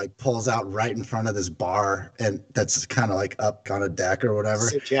whatever, like pulls out right in front of this bar, and that's kind of like up on a deck or whatever.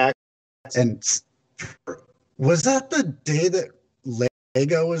 And was that the day that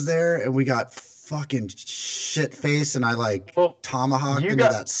Lego was there and we got fucking shit faced and I like tomahawked into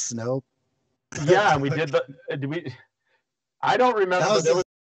that snow? Yeah, and we did I don't remember. There was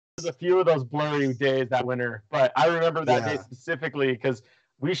a few of those blurry days that winter, but I remember that day specifically because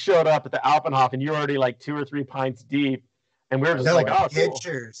we showed up at the Alpenhof and you were already like 2 or 3 pints deep, and we were just like, oh,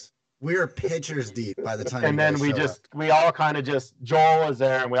 pitchers. Cool. We were pitchers deep by the time. And then we all kind of just Joel was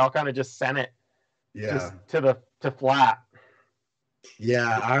there, and we all kind of just sent it, to flat.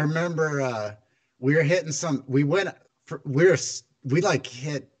 Yeah, I remember we were hitting we like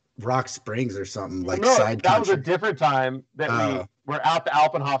hit Rock Springs or something like side country. That was a different time that we were out the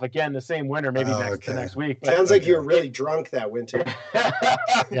Alpenhof again the same winter, maybe next week. But sounds like you were really drunk that winter.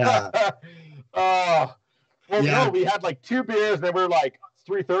 Yeah. No, we had like 2 beers, and then we were like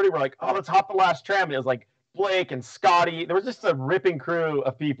 3:30. We're like, oh, let's hop the last tram. And it was like Blake and Scotty. There was just a ripping crew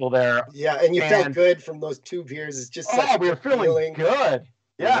of people there. Yeah, and you felt good from those 2 beers. It's just we were feeling good.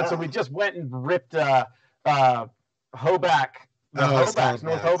 Yeah, so we just went and ripped Hobacks,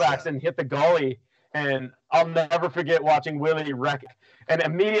 North Hobacks, and hit the gully. And I'll never forget watching Willie wreck and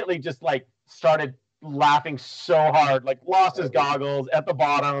immediately just like started laughing so hard, like lost his goggles at the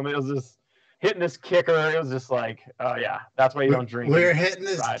bottom. It was just hitting this kicker. It was just like, oh yeah, that's why you don't drink. We were hitting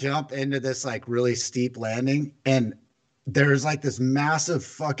this jump into this like really steep landing, and there's like this massive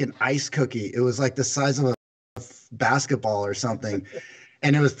fucking ice cookie. It was like the size of a basketball or something,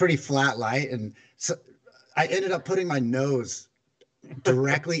 and it was pretty flat light. And so I ended up putting my nose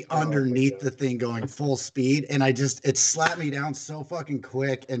directly underneath the thing going full speed, and it slapped me down so fucking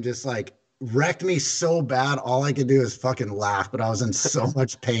quick and just like wrecked me so bad. All I could do is fucking laugh, but I was in so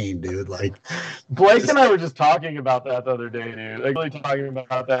much pain, dude. Like Blake and I were just talking about that the other day, dude. Like really talking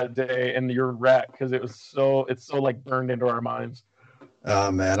about that day and your wreck because it's so like burned into our minds.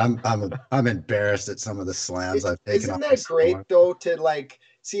 Oh man, I'm embarrassed at some of the slams I've taken. Isn't that great though to like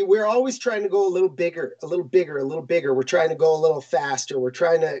see, we're always trying to go a little bigger, a little bigger, a little bigger. We're trying to go a little faster. We're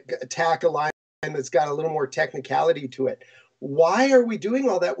trying to attack a line that's got a little more technicality to it. Why are we doing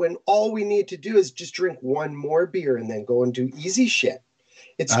all that when all we need to do is just drink one more beer and then go and do easy shit?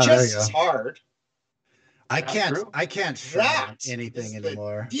 It's just as hard. I can't shred anything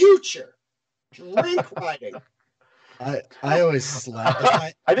anymore. Future drink riding. I always slept.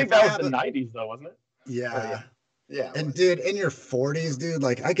 I think that was the 90s though, wasn't it? Yeah. Yeah. And dude, in your 40s, dude,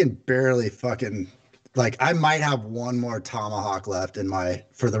 like I can barely fucking like I might have one more tomahawk left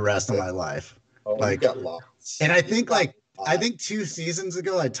for the rest of my life. Oh, like, you got lots. And I think I think 2 seasons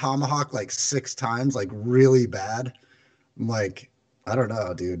ago I tomahawked like 6 times, like really bad. I'm like, I don't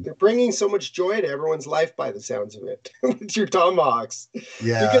know, dude. You're bringing so much joy to everyone's life by the sounds of it with your tomahawks.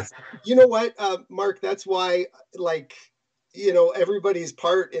 Yeah. Because you know what, Mark, that's why, like, you know, everybody's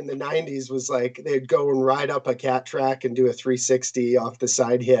part in the 90s was like they'd go and ride up a cat track and do a 360 off the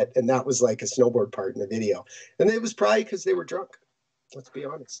side hit. And that was like a snowboard part in the video. And it was probably because they were drunk. Let's be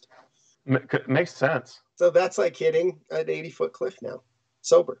honest. Makes sense. So that's like hitting an 80-foot cliff now,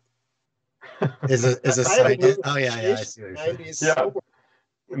 sober. Is a side hit? Oh yeah, I see what you're saying. Yeah,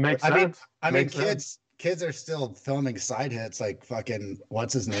 it makes sense. I mean, kids are still filming side hits like fucking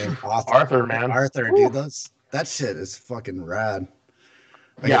what's his name? Arthur, man. Arthur, dude, that shit is fucking rad.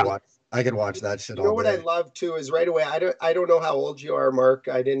 I could watch that shit all day. You know what I love too is right away. I don't know how old you are, Mark.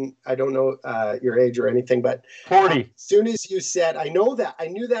 I don't know your age or anything, but 40. As soon as you said, I knew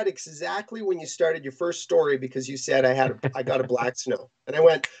that exactly when you started your first story because you said I got a black snow, and I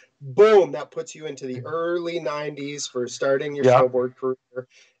went, boom, that puts you into the early 90s for starting your snowboard career,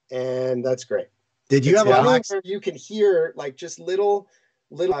 and that's great. Did you have a black? You can hear like just little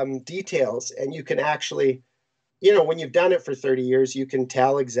details, and you can actually. You know, when you've done it for 30 years, you can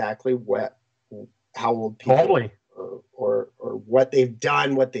tell exactly how old people or what they've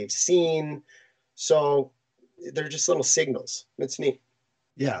done, what they've seen. So they're just little signals. It's neat.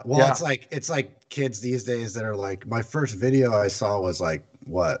 Yeah. Well, it's like kids these days that are like, my first video I saw was like,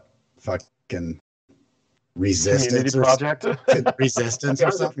 what, fucking resistance or resistance or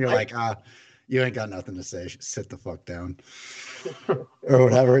something. You're like, you ain't got nothing to say. Sit the fuck down or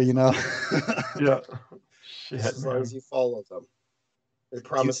whatever, you know? Yeah. As long as you follow them, they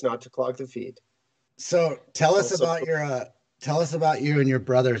promise not to clog the feed. So tell us about you and your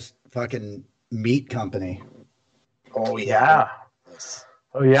brother's fucking meat company. Oh yeah.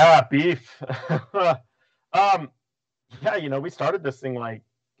 Oh yeah, beef. Yeah, you know, we started this thing like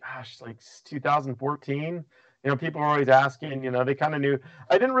 2014. You know, people were always asking, you know, they kind of knew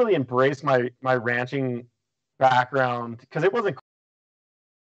I didn't really embrace my ranching background because it wasn't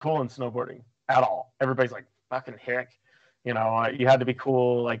cool in snowboarding at all. Everybody's like, fucking heck, you know, you had to be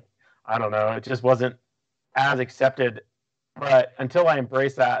cool. Like, I don't know, it just wasn't as accepted. But until I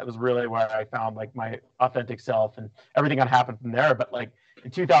embraced that, it was really where I found like my authentic self, and everything that happened from there. But like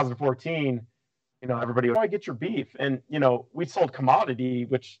in 2014, you know, everybody would, I get your beef. And, you know, we sold commodity,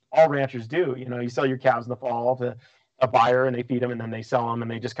 which all ranchers do. You know, you sell your calves in the fall to a buyer and they feed them and then they sell them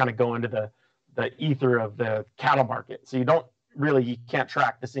and they just kind of go into the ether of the cattle market. So you can't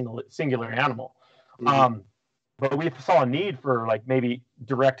track the singular animal. Mm-hmm. But we saw a need for like maybe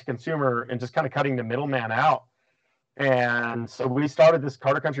direct to consumer and just kind of cutting the middleman out. And so we started this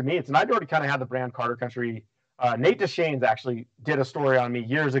Carter Country Meats, and I'd already kind of had the brand Carter Country. Nate DeShanes actually did a story on me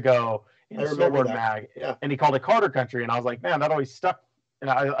years ago in Snowboard Mag, and he called it Carter Country. And I was like, man, that always stuck. And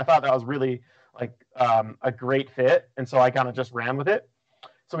I thought that was really like a great fit. And so I kind of just ran with it.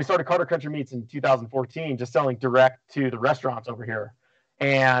 So we started Carter Country Meats in 2014, just selling direct to the restaurants over here.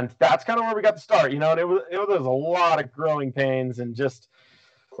 And that's kind of where we got to start, you know, and it was a lot of growing pains and just,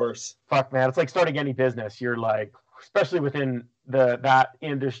 of course, fuck, man, it's like starting any business. You're like, especially within that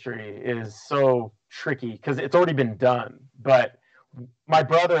industry is so tricky because it's already been done. But my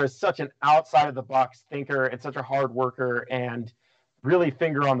brother is such an outside of the box thinker and such a hard worker and really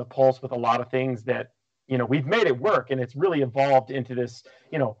finger on the pulse with a lot of things that, you know, we've made it work, and it's really evolved into this,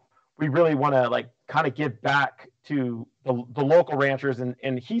 you know, we really want to like kind of give back to the local ranchers,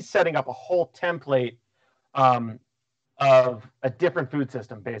 and he's setting up a whole template of a different food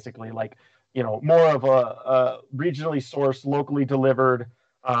system, basically, like, you know, more of a regionally sourced, locally delivered,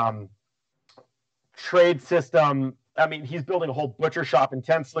 trade system. I mean, he's building a whole butcher shop in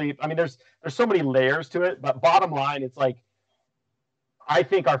 10 Sleep. I mean, there's so many layers to it, but bottom line, it's like, I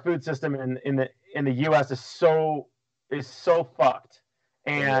think our food system in the US is so fucked.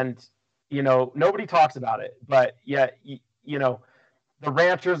 And, you know, nobody talks about it, but yet, you know, the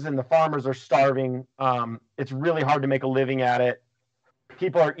ranchers and the farmers are starving. It's really hard to make a living at it.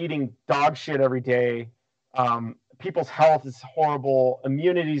 People are eating dog shit every day. People's health is horrible.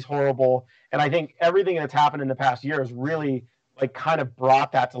 Immunity is horrible. And I think everything that's happened in the past year has really like kind of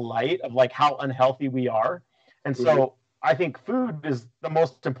brought that to light of like how unhealthy we are. And so I think food is the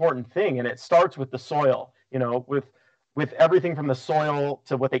most important thing. And it starts with the soil, you know, with everything from the soil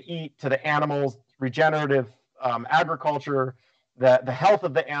to what they eat, to the animals, regenerative agriculture, the health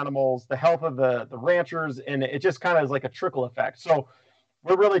of the animals, the health of the ranchers. And it just kind of is like a trickle effect. So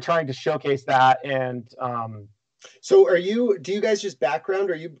we're really trying to showcase that. And so do you guys just background,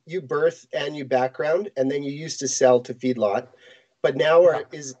 or you birth and you background, and then you used to sell to feedlot, but now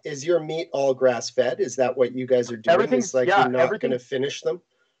is your meat all grass fed? Is that what you guys are doing? Everything's like you're not going to finish them?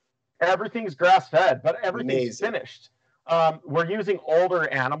 Everything's grass fed, but everything's finished. We're using older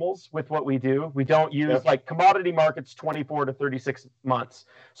animals with what we do. We don't use like commodity markets 24 to 36 months.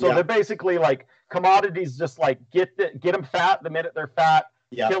 So they're basically like commodities, just like get them fat the minute they're fat,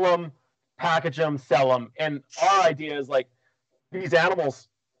 kill them, package them, sell them. And our idea is like these animals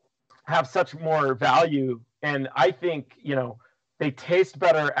have such more value. And I think, you know, they taste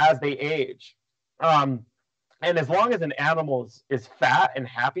better as they age. And as long as an animal is fat and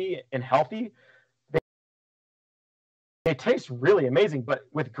happy and healthy, they taste really amazing. But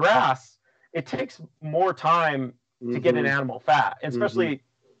with grass, it takes more time to get an animal fat, and especially,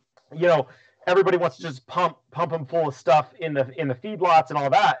 you know, everybody wants to just pump them full of stuff in the feedlots and all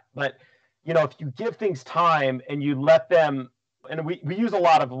that. But, you know, if you give things time and you let them, and we use a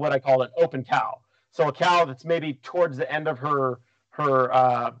lot of what I call an open cow. So a cow that's maybe towards the end of her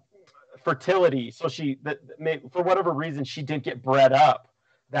fertility. So for whatever reason, she didn't get bred up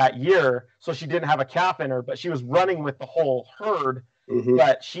that year. So she didn't have a calf in her, but she was running with the whole herd.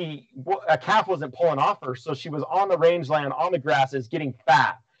 But a calf wasn't pulling off her. So she was on the rangeland, on the grasses, getting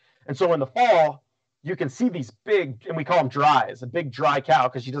fat. And so in the fall, you can see these big, and we call them dries, a big dry cow,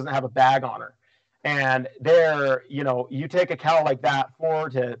 because she doesn't have a bag on her. And they're, you know, you take a cow like that, 4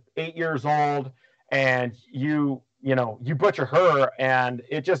 to 8 years old, and you butcher her, and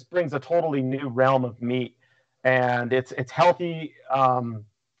it just brings a totally new realm of meat. And it's healthy.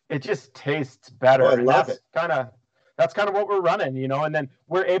 It just tastes better. I love it. That's kind of what we're running, you know, and then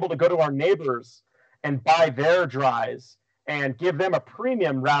we're able to go to our neighbors and buy their dries and give them a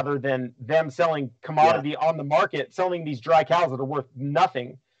premium rather than them selling commodity on the market, selling these dry cows that are worth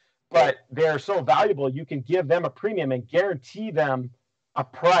nothing, but they're so valuable. You can give them a premium and guarantee them a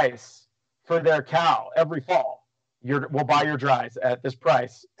price for their cow every fall. We'll buy your dries at this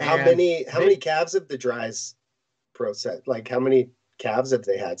price. How many calves have the dries processed? Like how many calves have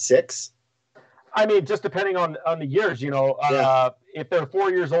they had? 6? I mean, just depending on the years, you know, if they're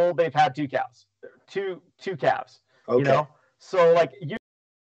 4 years old, they've had 2 cows, two calves, you know? So like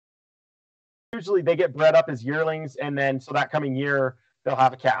usually they get bred up as yearlings, and then, so that coming year they'll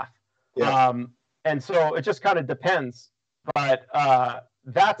have a calf. And so it just kind of depends, but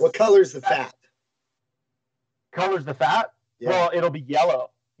that's what color's the fat? Color's the fat? Well, it'll be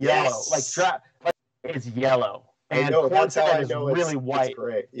yellow, like it's yellow. And corn that's how I is know really white. It's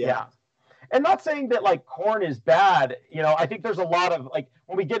great. And not saying that like corn is bad, you know. I think there's a lot of like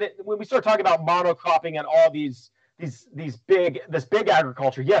when we start talking about monocropping and all this big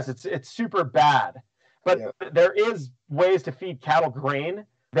agriculture. Yes, it's super bad, but there is ways to feed cattle grain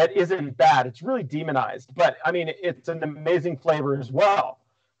that isn't bad. It's really demonized, but I mean it's an amazing flavor as well.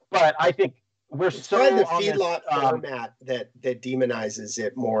 But I think it's probably the feedlot format that demonizes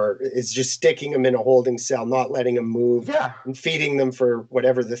it more. It's just sticking them in a holding cell, not letting them move, and feeding them for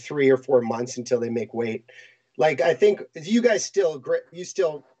whatever the 3 or 4 months until they make weight. Like I think you guys still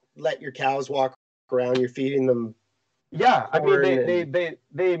let your cows walk around. You're feeding them. Yeah, I mean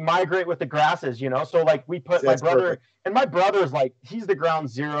they migrate with the grasses, you know. So like we put my brother, and my brother's like he's the ground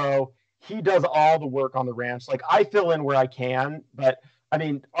zero. He does all the work on the ranch. Like I fill in where I can, but I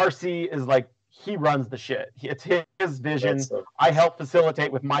mean RC is like. He runs the shit. It's his vision. I help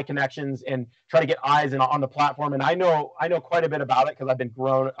facilitate with my connections and try to get eyes on the platform. And I know quite a bit about it because I've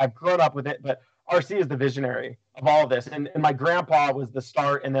grown up with it. But RC is the visionary of all of this. And my grandpa was the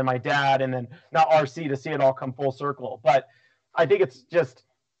start, and then my dad, and then now RC to see it all come full circle. But I think it's just,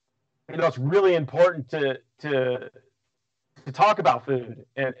 you know, it's really important to talk about food,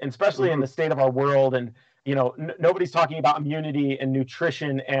 and especially in the state of our world. And you know, nobody's talking about immunity and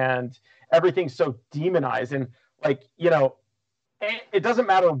nutrition and everything's so demonized. And like, you know, it doesn't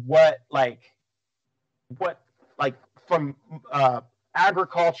matter what from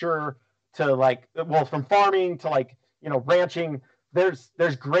agriculture to like, well, from farming to like, you know, ranching, there's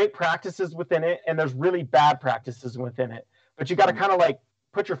great practices within it and there's really bad practices within it. But you got to kind of like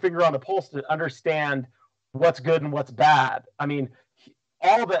put your finger on the pulse to understand what's good and what's bad. I mean,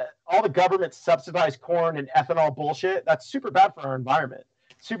 all the government subsidized corn and ethanol bullshit, that's super bad for our environment.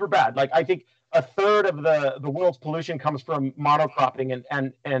 Super bad. Like, I think a third of the world's pollution comes from monocropping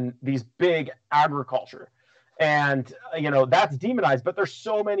and these big agriculture. And, you know, that's demonized, but there's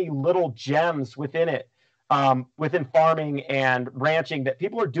so many little gems within it, within farming and ranching, that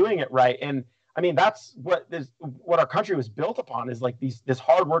people are doing it right. And I mean, that's what our country was built upon, is like this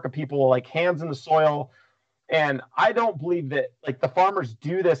hard work of people, like hands in the soil. And I don't believe that like the farmers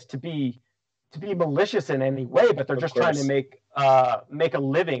do this to be malicious in any way, but they're just trying to make a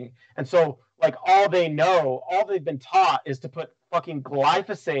living. And so like all they've been taught is to put fucking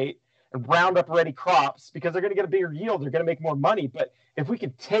glyphosate and Roundup ready crops because they're going to get a bigger yield. They're going to make more money. But if we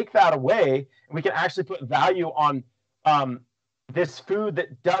could take that away and we can actually put value on this food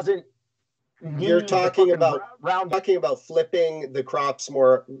that doesn't need You're talking about flipping the crops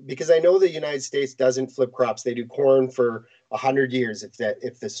more, because I know the United States doesn't flip crops. They do corn for 100 years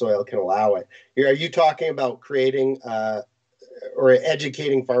if the soil can allow it. Are you talking about creating or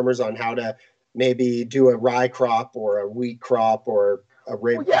educating farmers on how to maybe do a rye crop or a wheat crop or a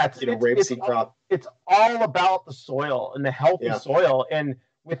rapeseed crop? It's all about the soil and the healthy soil, and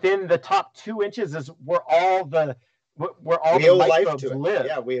within the top 2 inches is where all the microbes live.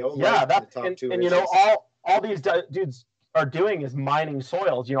 Yeah, we owe life to the top 2 inches. And you know, all these dudes are doing is mining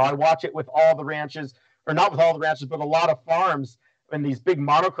soils. You know, I watch it with all the ranches, or not with all the ranches, but a lot of farms and these big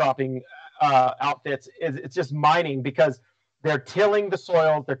monocropping outfits. It's just mining because they're tilling the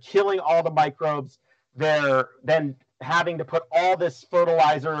soil, they're killing all the microbes, they're then having to put all this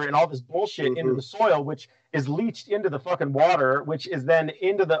fertilizer and all this bullshit into the soil, which is leached into the fucking water, which is then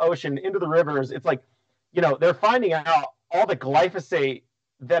into the ocean, into the rivers. It's like, you know, they're finding out all the glyphosate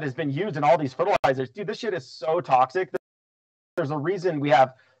that has been used in all these fertilizers. Dude, this shit is so toxic. There's a reason we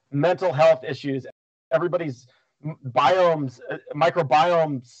have mental health issues. Everybody's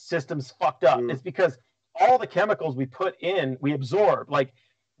microbiome system's fucked up. It's because all the chemicals we put in, we absorb. Like,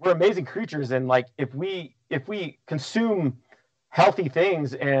 we're amazing creatures, and like if we consume healthy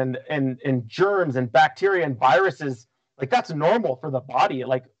things and germs and bacteria and viruses, like that's normal for the body.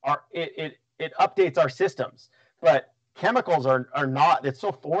 Like it updates our systems. But chemicals are not. It's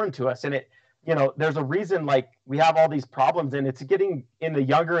so foreign to us, and it, you know, there's a reason like we have all these problems, and it's getting in the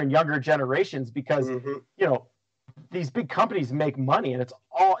younger and younger generations because you know, these big companies make money, and it's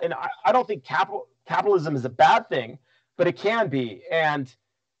all. And I don't think capitalism is a bad thing, but it can be. And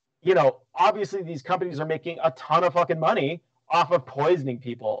you know, obviously these companies are making a ton of fucking money off of poisoning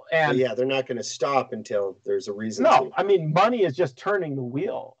people. And yeah, they're not going to stop until there's a reason. No, I mean, money is just turning the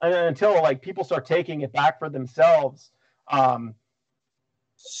wheel, and until like people start taking it back for themselves,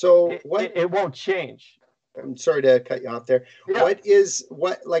 so it won't change. I'm sorry to cut you off there. Yeah.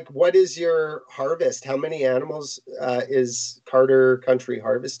 What is your harvest? How many animals is Carter Country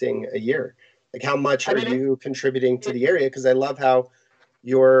harvesting a year? Like, how much are you contributing to the area? Because I love how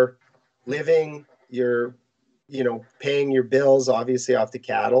you're living, you're, you know, paying your bills obviously off the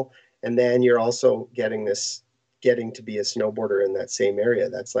cattle, and then you're also getting to be a snowboarder in that same area.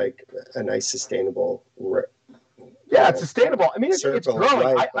 That's like a nice sustainable. It's sustainable. I mean, it's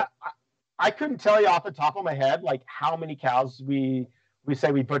growing. I couldn't tell you off the top of my head like how many cows we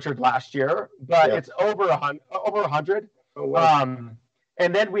say we butchered last year, but it's over 100. Oh, wow.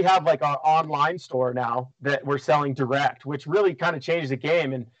 And then we have like our online store now that we're selling direct, which really kind of changed the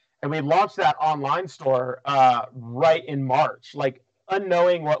game. And we launched that online store right in March, like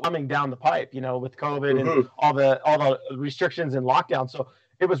unknowing what coming down the pipe, you know, with COVID and all the restrictions and lockdown. So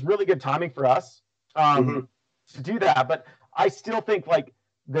it was really good timing for us to do that. But I still think like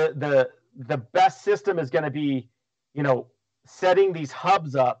the best system is going to be, you know, setting these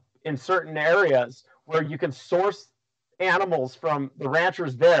hubs up in certain areas where you can source animals from the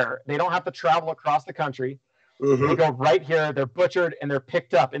ranchers there. They don't have to travel across the country. They go right here, they're butchered, and they're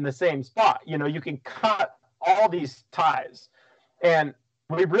picked up in the same spot. You know, you can cut all these ties. And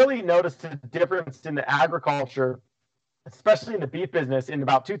we really noticed a difference in the agriculture, especially in the beef business. In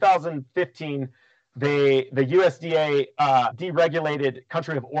about 2015, the USDA deregulated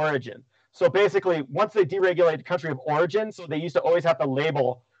country of origin. So basically, once they deregulated country of origin, so they used to always have to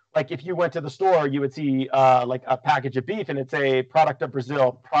label, like if you went to the store, you would see like a package of beef and it's a product of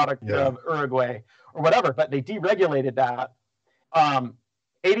Brazil, product of Uruguay or whatever, but they deregulated that.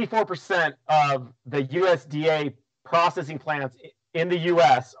 84% of the USDA processing plants in the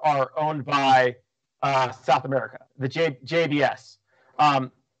U.S. are owned by South America, the JBS.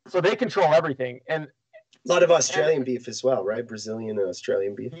 So they control everything. And a lot of Australian beef as well, right? Brazilian and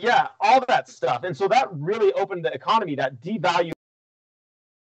Australian beef. Yeah, all that stuff. And so that really opened the economy, that devalued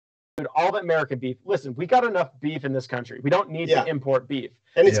all the American beef. Listen, we got enough beef in this country. We don't need to import beef.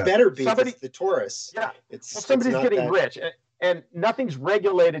 And it's better beef. It's the Taurus. Yeah. Somebody's getting rich. And nothing's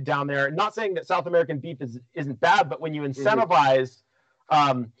regulated down there. Not saying that South American beef isn't bad, but when you incentivize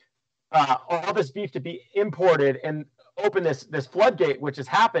all this beef to be imported and open this floodgate, which has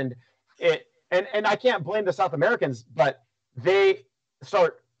happened, and I can't blame the South Americans, but they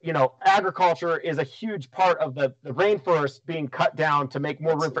start, agriculture is a huge part of the rainforest being cut down to make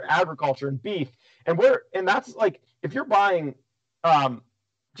more room for agriculture and beef. And that's like, if you're buying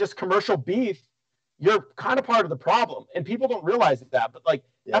just commercial beef, you're kind of part of the problem. And people don't realize that, but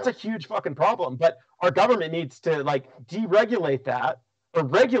that's a huge fucking problem. But our government needs to deregulate that or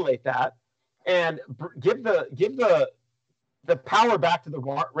regulate that and give the power back to the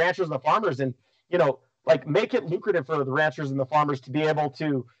ranchers and the farmers, and make it lucrative for the ranchers and the farmers to be able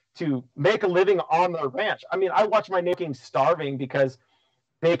to make a living on their ranch. I mean, I watch my neighbors starving because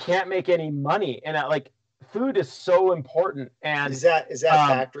they can't make any money, and food is so important. And is that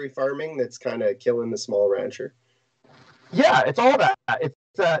factory farming that's kind of killing the small rancher? Yeah, it's all that.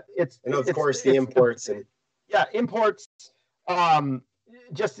 It's and of course the imports and imports.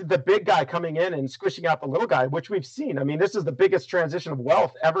 Just the big guy coming in and squishing out the little guy, which we've seen. I mean, this is the biggest transition of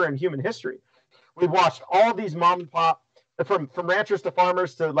wealth ever in human history. We've watched all these mom and pop, from ranchers to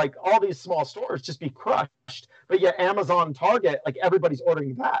farmers to all these small stores just be crushed. But yet Amazon and Target, everybody's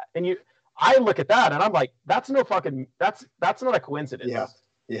ordering that. And I look at that and I'm like, that's not a coincidence.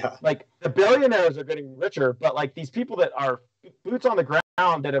 Yeah. The billionaires are getting richer, but these people that are boots on the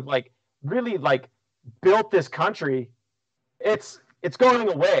ground that have really built this country, it's going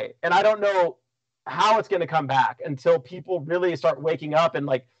away. And I don't know how it's going to come back until people really start waking up and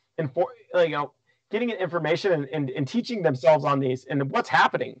getting information and teaching themselves on these and what's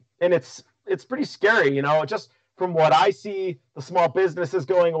happening. And it's pretty scary, just from what I see, the small businesses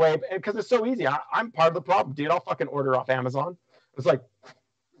going away, because it's so easy. I'm part of the problem, dude. I'll fucking order off Amazon. It's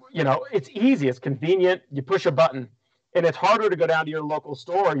it's easy. It's convenient. You push a button, and it's harder to go down to your local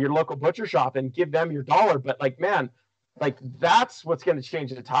store or your local butcher shop and give them your dollar. But that's what's going to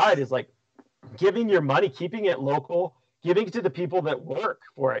change the tide, is giving your money, keeping it local, giving it to the people that work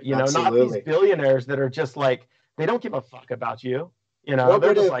for it, not these billionaires that are just they don't give a fuck about you. They're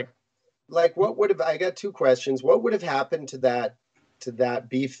just what would have, I got two questions. What would have happened to that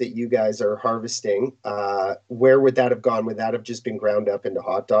beef that you guys are harvesting? Where would that have gone? Would that have just been ground up into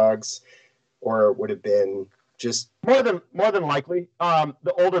hot dogs, or would have been just more than likely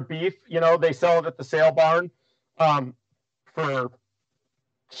the older beef? They sell it at the sale barn for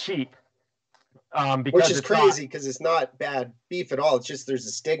cheap, which is crazy because it's not bad beef at all. It's just there's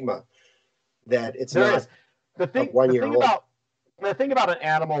a stigma that it's not the thing 1 year old. The thing about an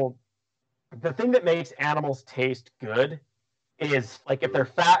animal, the thing that makes animals taste good is if they're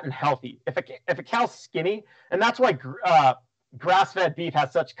fat and healthy. If a cow's skinny, and that's why grass-fed beef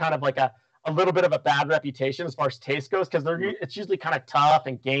has such kind of a little bit of a bad reputation as far as taste goes, because it's usually kind of tough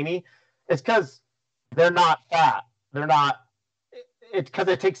and gamey. It's because they're not fat. They're not. It's because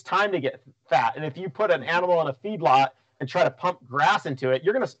it takes time to get fat. And if you put an animal in a feedlot and try to pump grass into it,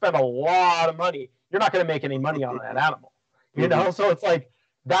 you're going to spend a lot of money. You're not going to make any money on that animal. So it's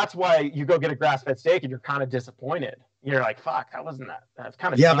that's why you go get a grass-fed steak and you're kind of disappointed. You're like, fuck, that wasn't that. That's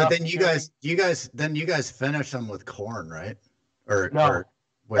kind of tough. But then you guys finish them with corn, right? No,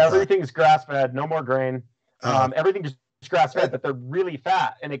 everything's grass-fed. No more grain. Everything just grass-fed, but they're really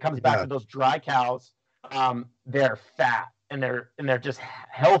fat, and it comes back to those dry cows. They're fat and they're just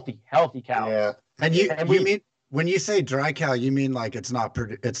healthy cows. Yeah. And you mean, when you say dry cow, you mean it's not she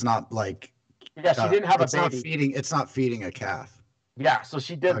didn't have a baby. It's not feeding a calf. Yeah, so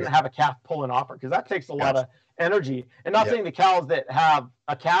she doesn't have a calf pulling off her, because that takes a lot of energy. And not saying the cows that have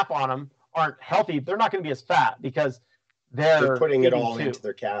a calf on them aren't healthy. They're not going to be as fat because they're putting it all into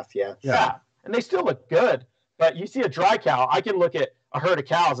their calf. Yeah, and they still look good. But you see a dry cow, I can look at a herd of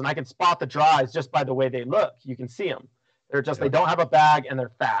cows and I can spot the dries just by the way they look. You can see them. They're just, they don't have a bag and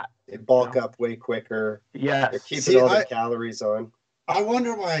they're fat. They bulk up way quicker. Yeah. They're keeping all the calories on. I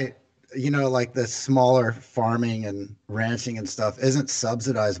wonder why, the smaller farming and ranching and stuff isn't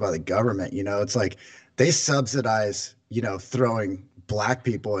subsidized by the government. It's they subsidize, throwing black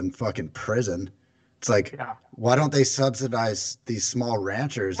people in fucking prison. It's why don't they subsidize these small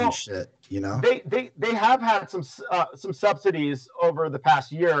ranchers and shit? you know? They have had some subsidies over the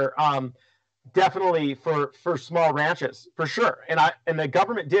past year, definitely for small ranches, for sure. And the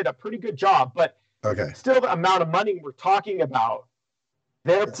government did a pretty good job, but Okay. still the amount of money we're talking about,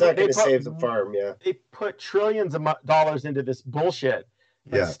 It's not going to save the farm, yeah. They put trillions of dollars into this bullshit,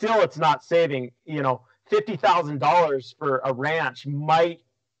 but Yeah. still it's not saving, you know, $50,000 for a ranch might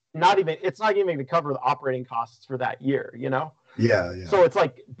not even, it's not even going to cover the operating costs for that year, you know? Yeah, yeah. So it's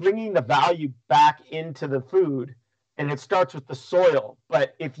like bringing the value back into the food, and it starts with the soil.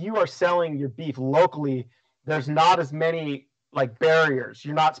 But if you are selling your beef locally, there's not as many like barriers.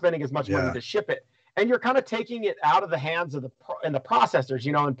 You're not spending as much money to ship it, and you're kind of taking it out of the hands of the processors,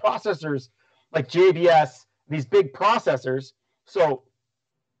 you know, and processors like JBS, these big processors. So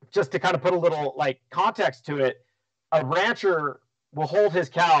just to kind of put a little like context to it, a rancher will hold his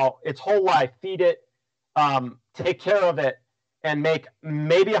cow its whole life, feed it, take care of it, and make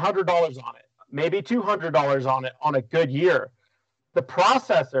maybe $100 on it, maybe $200 on it on a good year. The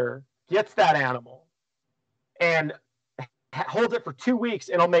processor gets that animal and holds it for 2 weeks,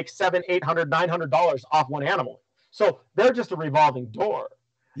 and it'll make $700, $800, $900 off one animal. So they're just a revolving door.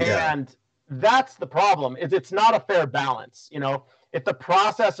 Yeah. And that's the problem, is it's not a fair balance. You know, if the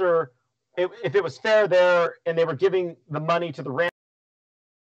processor, if it was fair there and they were giving the money to the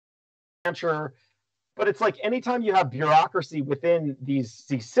rancher, but it's like anytime you have bureaucracy within these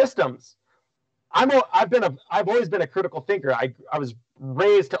systems, I've always been a critical thinker. I was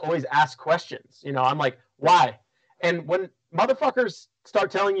raised to always ask questions. You know, I'm like, why? And when motherfuckers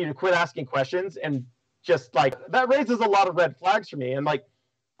start telling you to quit asking questions, and just like that raises a lot of red flags for me. And like,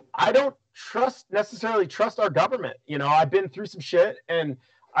 I don't necessarily trust our government. You know, I've been through some shit, and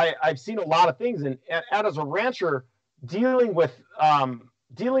I've seen a lot of things. And as a rancher, dealing with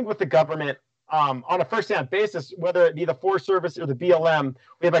the government on a first-hand basis, whether it be the Forest Service or the BLM,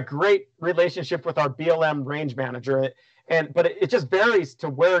 we have a great relationship with our BLM range manager, but it just varies to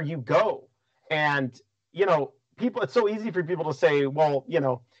where you go. And you know, it's so easy for people to say, well, you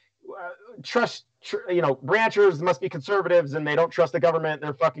know, ranchers must be conservatives and they don't trust the government,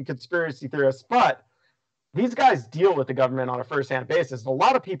 they're fucking conspiracy theorists. But these guys deal with the government on a first-hand basis. A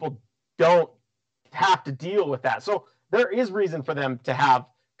lot of people don't have to deal with that, so there is reason for them to have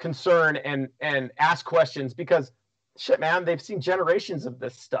concern and ask questions, because shit, man, they've seen generations of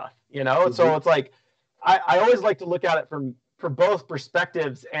this stuff, you know. Mm-hmm. So it's like I always like to look at it from both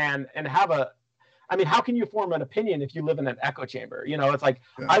perspectives and have I mean, how can you form an opinion if you live in an echo chamber? You know, it's like,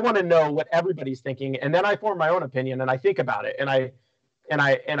 yeah. I want to know what everybody's thinking, and then I form my own opinion and I think about it, and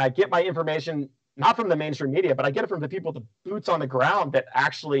I get my information not from the mainstream media, but I get it from the people, the boots on the ground that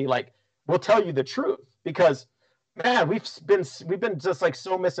actually like will tell you the truth. Because man, we've been just like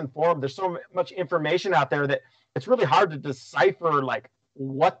so misinformed. There's so much information out there that it's really hard to decipher like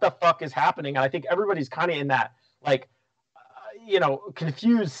what the fuck is happening. And I think everybody's kind of in that like, you know,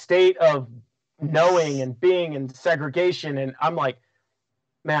 confused state of knowing and being in segregation. And I'm like,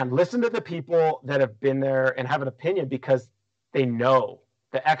 man, listen to the people that have been there and have an opinion, because they know,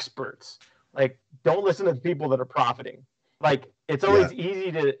 the experts. Like, don't listen to the people that are profiting. Like, it's always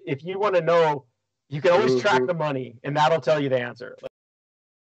easy to, if you want to know, you can always track the money, and that'll tell you the answer.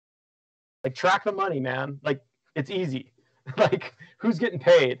 Like track the money, man. Like, it's easy. Like, who's getting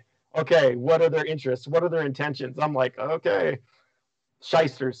paid? Okay, what are their interests? What are their intentions? I'm like, okay,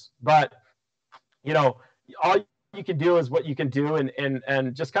 shysters. But you know, all you can do is what you can do,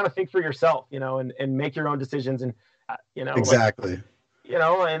 and just kind of think for yourself, you know, and make your own decisions, and you know, exactly. Like, you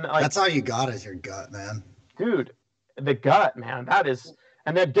know, and like, that's all you got is your gut, man. Dude, the gut, man. That is,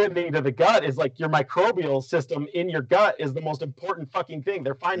 and then getting to the gut is like your microbial system in your gut is the most important fucking thing.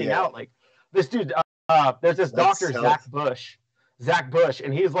 They're finding out, like, this dude. There's this doctor, Zach Bush,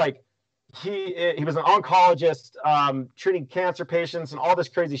 and he's like, he was an oncologist, treating cancer patients and all this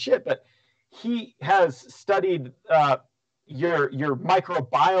crazy shit, but he has studied your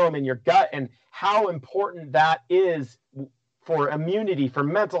microbiome in your gut and how important that is for immunity, for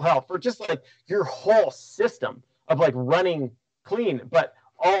mental health, for just like your whole system of like running clean. But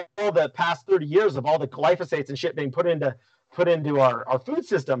all the past 30 years of all the glyphosates and shit being put into our food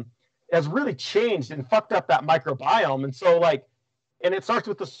system has really changed and fucked up that microbiome. And so like, and it starts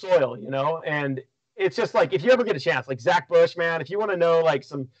with the soil, you know, and it's just like, if you ever get a chance, like Zach Bush, man, if you want to know like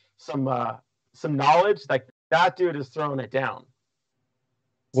some knowledge, like that dude is throwing it down.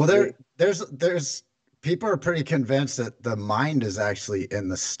 Well, there's people are pretty convinced that the mind is actually in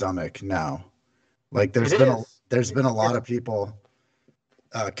the stomach now. Like there's been a lot of people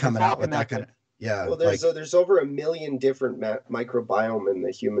coming out with that kind of, yeah. Well, there's over 1 million different microbiome in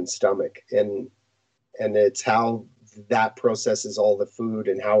the human stomach, and it's how that processes all the food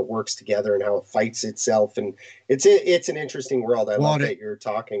and how it works together and how it fights itself. And it's an interesting world. I love that you're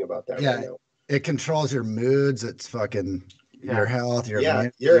talking about that right now. It controls your moods. It's fucking your health,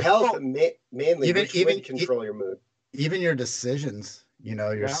 your health, mainly. Even control your mood, even your decisions. You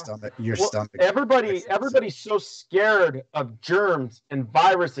know, your stomach. Everybody's so scared of germs and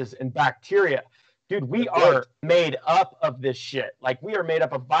viruses and bacteria. Dude, we are made up of this shit. Like, we are made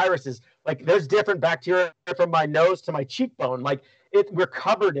up of viruses. Like, there's different bacteria from my nose to my cheekbone. Like, we're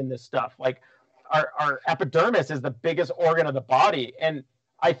covered in this stuff. Like, our epidermis is the biggest organ of the body. And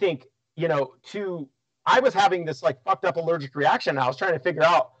I think, you know, I was having this like fucked up allergic reaction. I was trying to figure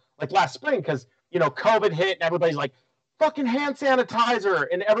out like last spring because, you know, COVID hit and everybody's like, fucking hand sanitizer.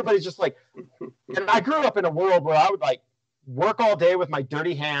 And everybody's just like, and I grew up in a world where I would like work all day with my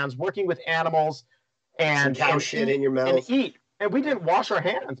dirty hands, working with animals and cow shit in your mouth and eat. And we didn't wash our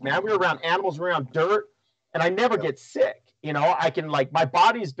hands, man. We were around animals, we were around dirt, and I never get sick. You know, I can like, my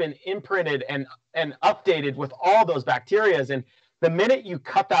body's been imprinted and updated with all those bacterias. And the minute you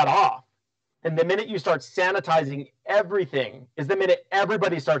cut that off, and the minute you start sanitizing everything is the minute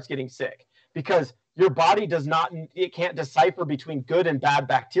everybody starts getting sick, because your body it can't decipher between good and bad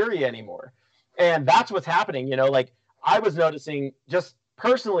bacteria anymore. And that's what's happening. You know, like I was noticing just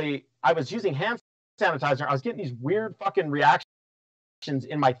personally, I was using hand sanitizer. I was getting these weird fucking reactions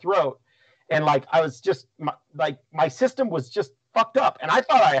in my throat. And like, I was just my system was just fucked up. And I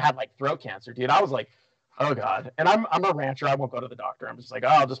thought I had like throat cancer, dude. I was like, oh God. And I'm a rancher. I won't go to the doctor. I'm just like, oh,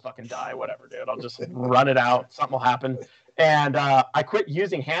 I'll just fucking die. Whatever, dude. I'll just run it out. Something will happen. And I quit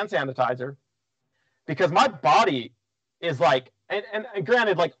using hand sanitizer because my body is like, and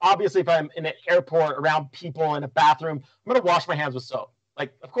granted, like obviously if I'm in an airport around people in a bathroom, I'm going to wash my hands with soap.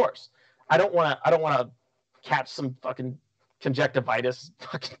 Like, of course, I don't want to catch some fucking conjunctivitis,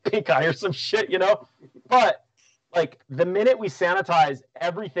 fucking pink eye or some shit, you know? But like the minute we sanitize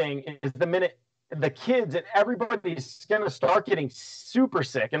everything is the minute the kids and everybody's going to start getting super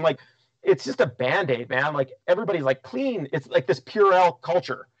sick. And like, it's just a Band-Aid, man. Like everybody's like clean. It's like this Purell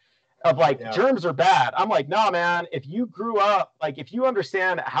culture of like germs are bad. I'm like, no, man, if you grew up, like if you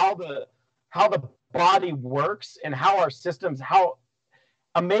understand how the body works and how our systems, how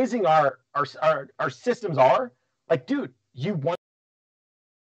amazing our systems are, like, dude, you want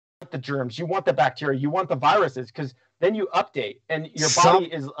the germs, you want the bacteria, you want the viruses, because then you update and your body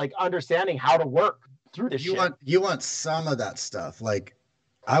is like understanding how to work through this shit. You want some of that stuff. Like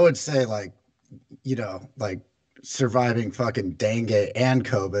I would say, like, you know, like surviving fucking dengue and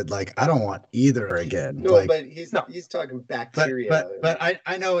COVID, like I don't want either again. No, like, but he's talking bacteria. But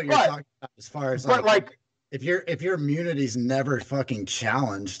I know what you're talking about as far as like if your immunity's never fucking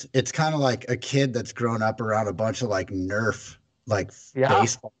challenged, it's kind of like a kid that's grown up around a bunch of like Nerf like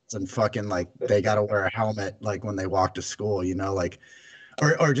baseballs and fucking like they got to wear a helmet like when they walk to school, you know, like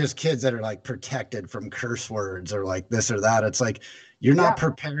or just kids that are like protected from curse words or like this or that. It's like you're not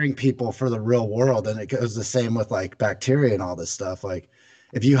preparing people for the real world. And it goes the same with like bacteria and all this stuff. Like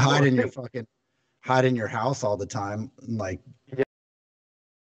if you hide in your house all the time, like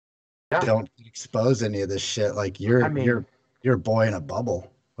don't expose any of this shit. Like you're a boy in a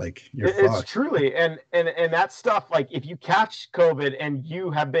bubble. Like you're fucked. It's truly, and that stuff, like if you catch COVID and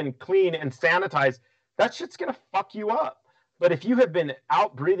you have been clean and sanitized, that shit's gonna fuck you up. But if you have been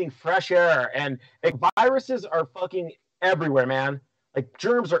out breathing fresh air and like, viruses are fucking everywhere, man. Like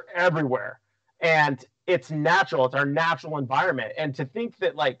germs are everywhere, and it's natural. It's our natural environment. And to think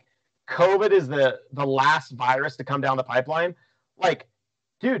that like COVID is the last virus to come down the pipeline, like,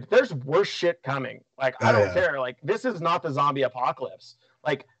 dude, there's worse shit coming. Like I don't care. Like this is not the zombie apocalypse.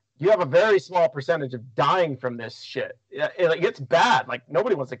 Like you have a very small percentage of dying from this shit. It's bad. Like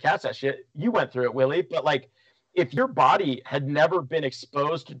nobody wants to catch that shit. You went through it, Willie. But like, if your body had never been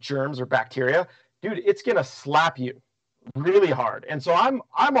exposed to germs or bacteria, dude, it's gonna slap you really hard. And so I'm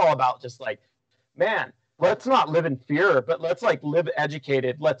all about just like, man, let's not live in fear, but let's like live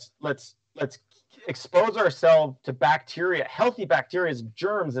educated. Let's expose ourselves to bacteria, healthy bacteria,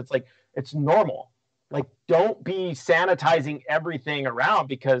 germs. It's like it's normal. Like, don't be sanitizing everything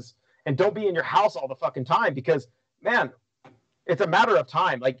around and don't be in your house all the fucking time because, man, it's a matter of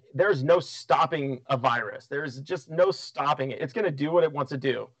time. Like, there's no stopping a virus. There's just no stopping it. It's going to do what it wants to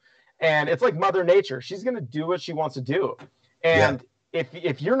do. And it's like Mother Nature. She's going to do what she wants to do. And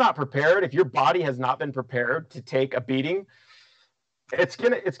if you're not prepared, if your body has not been prepared to take a beating, it's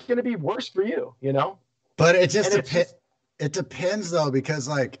gonna be worse for you, you know? But it just depends. It depends though, because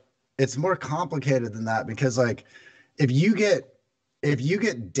like, it's more complicated than that because like if you get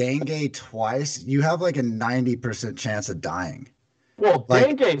dengue twice, you have like a 90% chance of dying. Well,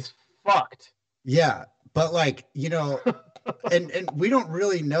 like, dengue's fucked. Yeah, But like, you know, and we don't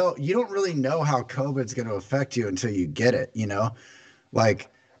really know, you don't really know how COVID's going to affect you until you get it, you know? Like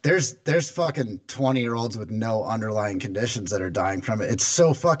there's fucking 20-year-olds with no underlying conditions that are dying from it. It's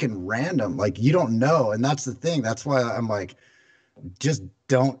so fucking random. Like you don't know. And that's the thing. That's why I'm like, just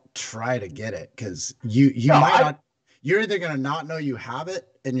don't try to get it. Cause you No, might not, you're either going to not know you have it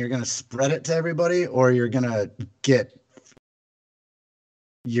and you're going to spread it to everybody, or you're going to get,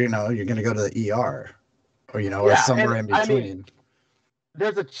 you know, you're going to go to the ER or, you know, or somewhere in between. I mean,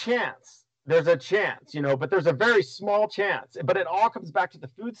 there's a chance, you know, but there's a very small chance. But it all comes back to the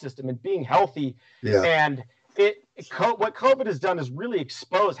food system and being healthy. Yeah. And what COVID has done is really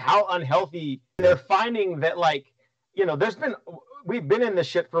expose how unhealthy they're finding that, like, you know, we've been in this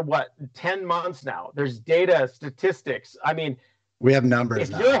shit for what, 10 months now. There's data, statistics. I mean, we have numbers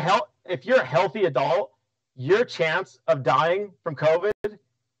now. If you're a healthy adult, your chance of dying from COVID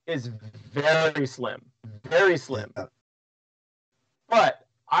is very slim, very slim. Yeah. But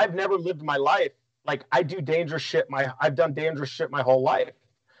I've never lived my life like I do dangerous shit. I've done dangerous shit my whole life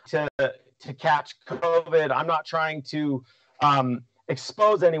to catch COVID. I'm not trying to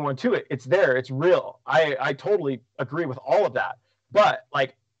expose anyone to it. It's there. It's real. I totally agree with all of that. But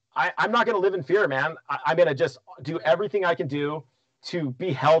like, I'm not going to live in fear, man. I'm going to just do everything I can do to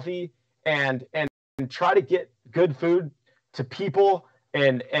be healthy and try to get good food to people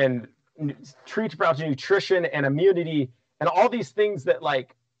and treat about nutrition and immunity and all these things that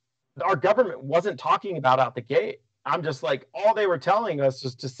like our government wasn't talking about out the gate. I'm just like, all they were telling us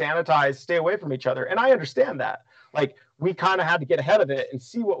was to sanitize, stay away from each other. And I understand that. Like, we kind of had to get ahead of it and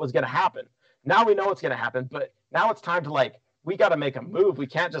see what was going to happen. Now we know what's going to happen, but now it's time to like, we got to make a move. We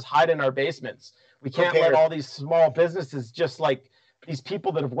can't just hide in our basements. We can't let all these small businesses, just like these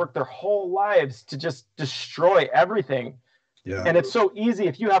people that have worked their whole lives to just destroy everything. Yeah. And it's so easy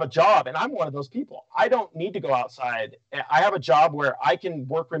if you have a job, and I'm one of those people. I don't need to go outside. I have a job where I can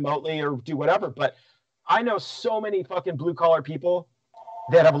work remotely or do whatever, but I know so many fucking blue collar people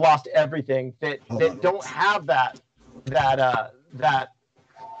that have lost everything that don't have that,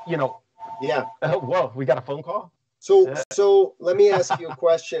 you know. Yeah. Whoa, we got a phone call? So let me ask you a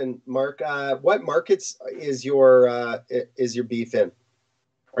question, Mark. What markets is your beef in?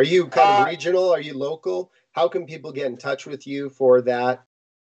 Are you kind of regional? Are you local? How can people get in touch with you for that?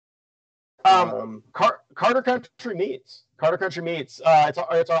 Carter Country Meats. Carter Country Meats.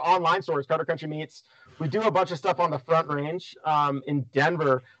 It's our online store. It's Carter Country Meats. We do a bunch of stuff on the Front Range in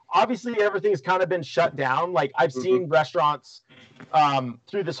Denver. Obviously, everything's kind of been shut down. Like I've seen restaurants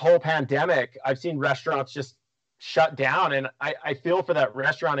through this whole pandemic. I've seen restaurants just shut down, and I feel for that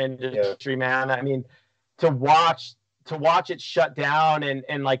restaurant industry, man. I mean, to watch it shut down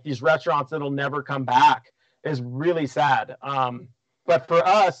and like these restaurants that'll never come back is really sad. But for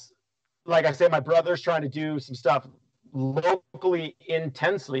us, like I said, my brother's trying to do some stuff locally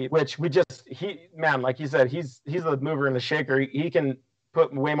intensely, which like he said, he's the mover and the shaker. He can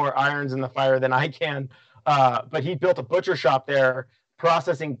put way more irons in the fire than I can. But he built a butcher shop there,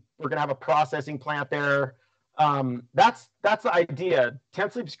 processing. We're going to have a processing plant there. That's the idea.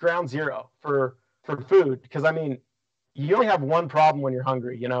 10 Sleep's ground zero for food. Because I mean, you only have one problem when you're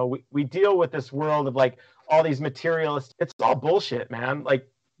hungry. You know, we deal with this world of like all these materialists. It's all bullshit, man. Like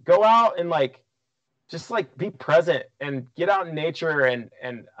go out and like, just like be present and get out in nature. And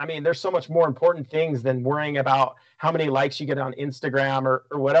I mean, there's so much more important things than worrying about how many likes you get on Instagram or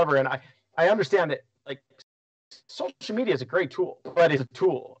whatever. And I understand that like social media is a great tool, but it's a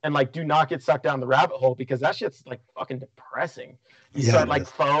tool, and like, do not get sucked down the rabbit hole because that shit's like fucking depressing. You start like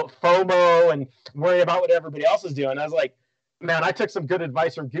FOMO and worry about what everybody else is doing. I was like, man, I took some good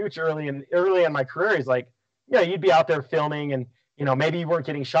advice from Gooch early in my career. He's like, yeah, you'd be out there filming and, you know, maybe you weren't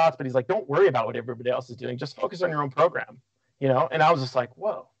getting shots, but he's like, don't worry about what everybody else is doing. Just focus on your own program, you know? And I was just like,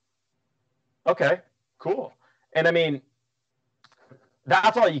 whoa, okay, cool. And I mean,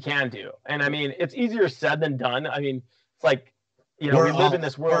 that's all you can do. And I mean, it's easier said than done. I mean, it's like, you know, we live in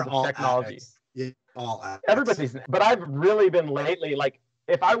this world of technology. Everybody's, but I've really been lately, like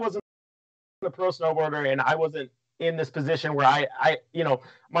if I wasn't a pro snowboarder and I wasn't in this position where I you know,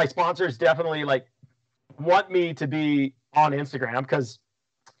 my sponsors definitely like want me to be on Instagram because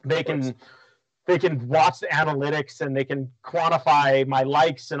they can watch the analytics and they can quantify my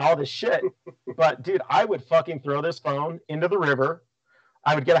likes and all this shit. But dude, I would fucking throw this phone into the river.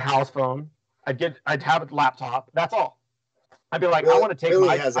 I would get a house phone. I'd have a laptop. That's all. I'd be like, I want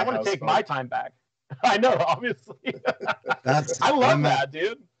to take my time back. I know, obviously. I love that,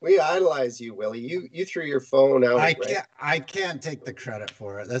 dude. We idolize you, Willie. You threw your phone out. I can't take the credit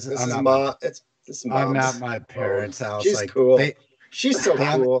for it. I'm at my parents' house. She's like cool. She's so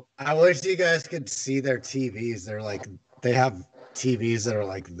Damn, cool. I wish you guys could see their TVs. They have TVs that are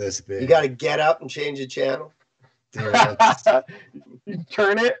like this big. You got to get up and change the channel. Dude, You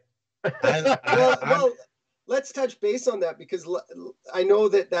turn it. Well, let's touch base on that, because I know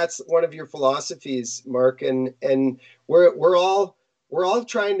that that's one of your philosophies, Mark, and we're all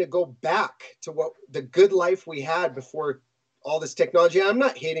trying to go back to what the good life we had before all this technology. I'm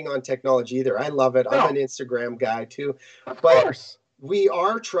not hating on technology either. I love it. I'm an Instagram guy too. Of but course. We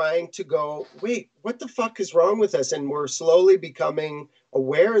are trying to go, wait, what the fuck is wrong with us? And we're slowly becoming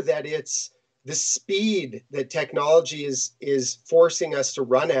aware that it's the speed that technology is forcing us to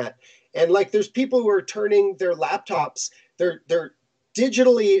run at. And like, there's people who are turning their laptops, they're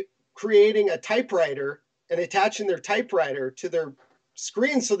digitally creating a typewriter and attaching their typewriter to their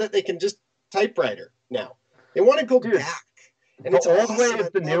screen so that they can just typewriter now. They want to go back. And the old way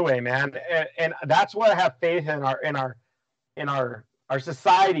is the new way, man. And that's why I have faith in our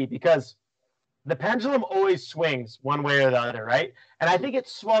society, because the pendulum always swings one way or the other, right? And I think it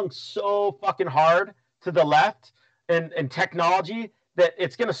swung so fucking hard to the left in technology that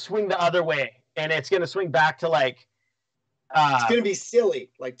it's going to swing the other way, and it's going to swing back to like it's going to be silly,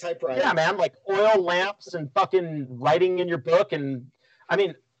 like typewriters. Yeah, man, like oil lamps and fucking writing in your book. And I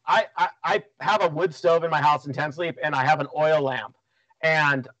mean, I have a wood stove in my house intensely, and I have an oil lamp,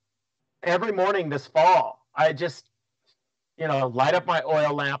 and every morning this fall I just light up my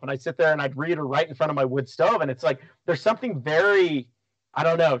oil lamp, and I sit there and I'd read right in front of my wood stove. And it's like, there's something very, I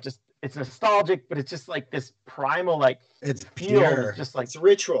don't know, just, it's nostalgic, but it's just like this primal, like, it's pure. Just like, it's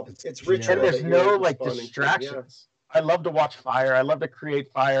ritual. It's ritual. And there's no like distractions. Yeah. I love to watch fire. I love to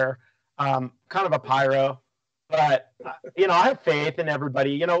create fire. Kind of a pyro, but I have faith in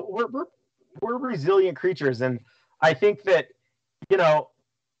everybody. We're resilient creatures. And I think that,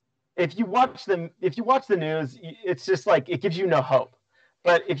 if you watch the news, it's just like, it gives you no hope.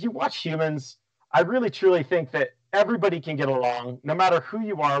 But if you watch humans, I really truly think that everybody can get along, no matter who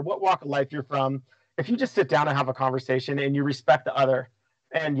you are, what walk of life you're from. If you just sit down and have a conversation and you respect the other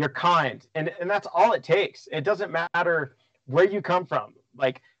and you're kind, and that's all it takes. It doesn't matter where you come from.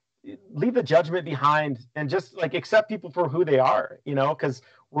 Like, leave the judgment behind and just like accept people for who they are, because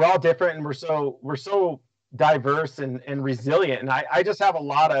we're all different, and we're so diverse and resilient. And I just have a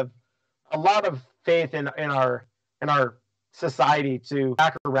lot of faith in our society to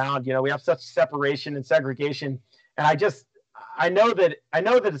back around. We have such separation and segregation, and I know that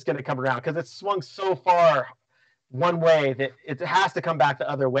it's going to come around, because it's swung so far one way that it has to come back the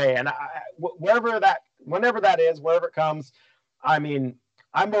other way. And whenever that is, wherever it comes, I mean,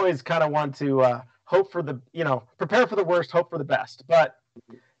 I'm always kind of one to hope for the, prepare for the worst, hope for the best. But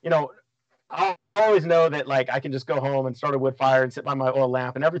I always know that like I can just go home and start a wood fire and sit by my oil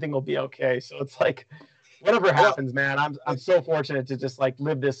lamp, and everything will be okay. So it's like, whatever happens, man, I'm so fortunate to just like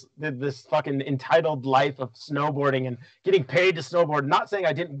live this fucking entitled life of snowboarding and getting paid to snowboard. Not saying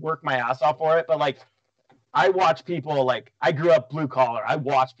I didn't work my ass off for it, but like, I watch people, like, I grew up blue collar. I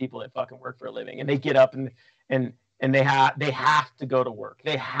watch people that fucking work for a living, and they get up and they have to go to work.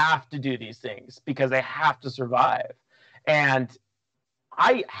 They have to do these things because they have to survive. And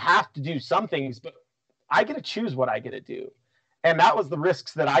I have to do some things, but I get to choose what I get to do. And that was the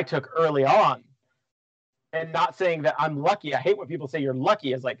risks that I took early on. And not saying that I'm lucky. I hate when people say you're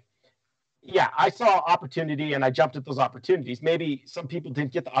lucky. It's like, yeah, I saw opportunity and I jumped at those opportunities. Maybe some people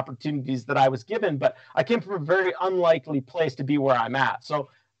didn't get the opportunities that I was given, but I came from a very unlikely place to be where I'm at. So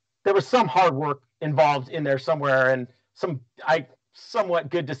there was some hard work involved in there somewhere, and some somewhat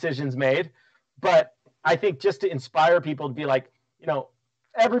good decisions made. But I think just to inspire people to be like,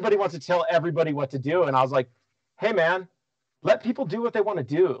 everybody wants to tell everybody what to do. And I was like, hey man, let people do what they want to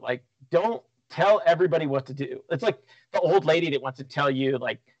do. Like, don't tell everybody what to do. It's like the old lady that wants to tell you,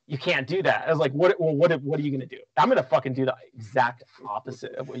 like, you can't do that. I was like, what are you going to do? I'm going to fucking do the exact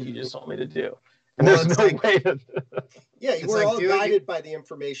opposite of what you just told me to do. And there's no way to... Yeah, we're all guided by the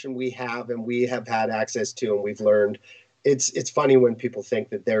information we have and we have had access to, and we've learned. It's funny when people think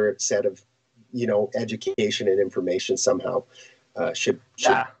that their set of, education and information somehow should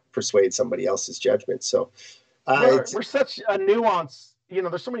persuade somebody else's judgment. So we're such a nuance.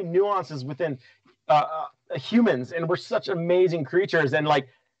 There's so many nuances within humans, and we're such amazing creatures. And like,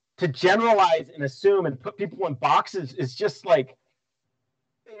 to generalize and assume and put people in boxes is just like,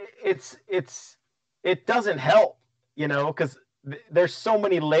 it doesn't help, because there's so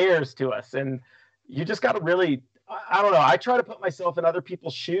many layers to us, and you just got to really, I don't know. I try to put myself in other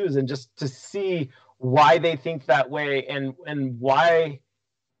people's shoes and just to see why they think that way, and why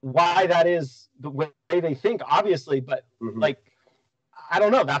that is the way they think, obviously. But like, I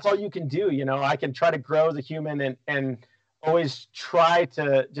don't know. That's all you can do. I can try to grow as a human and always try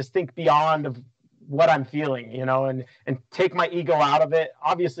to just think beyond of what I'm feeling, you know, and take my ego out of it.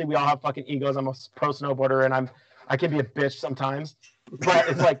 Obviously, we all have fucking egos. I'm a pro snowboarder, and I can be a bitch sometimes, but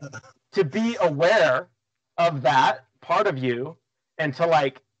it's like to be aware of that part of you and to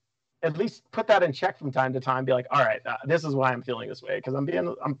like at least put that in check from time to time. Be like, all right, this is why I'm feeling this way, because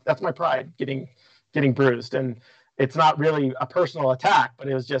that's my pride getting bruised, and it's not really a personal attack, but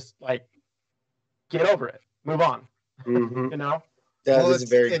it was just like, get over it, move on. Mm-hmm. You know. That is a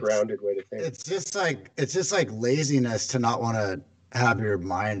very grounded way to think. It's just like laziness to not want to have your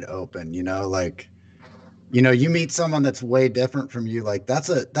mind open, you know, like, you know, you meet someone that's way different from you, like that's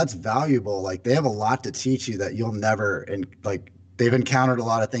valuable. Like they have a lot to teach you that you'll never, and like they've encountered a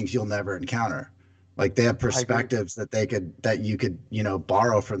lot of things you'll never encounter. Like they have perspectives that you could, you know,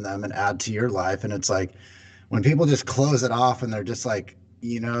 borrow from them and add to your life. And it's like when people just close it off and they're just like,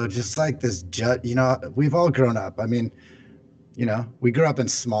 you know, just like this you know, we've all grown up. I mean, you know, we grew up in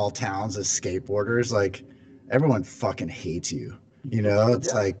small towns as skateboarders. Like everyone fucking hates you. You know,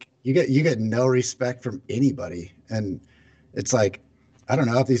 it's like you get no respect from anybody. And it's like, I don't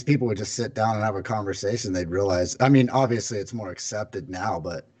know, if these people would just sit down and have a conversation, they'd realize, I mean, obviously it's more accepted now,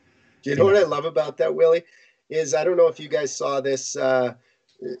 but do you know what I love about that, Willie? Is I don't know if you guys saw this. I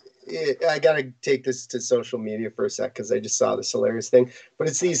got to take this to social media for a sec because I just saw this hilarious thing. But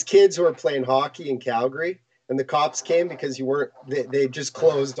it's these kids who are playing hockey in Calgary. And the cops came because they just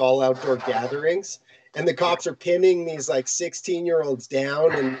closed all outdoor gatherings. And the cops are pinning these like 16-year-olds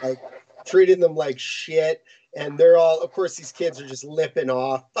down and like treating them like shit. And they're all, of course, these kids are just lipping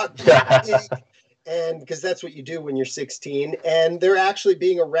off. Fuck you, and because that's what you do when you're 16. And they're actually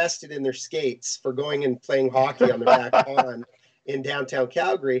being arrested in their skates for going and playing hockey on their back lawn in downtown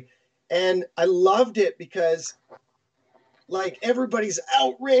Calgary. And I loved it because like everybody's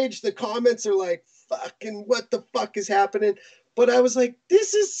outraged. The comments are like, fucking what the fuck is happening? But I was like,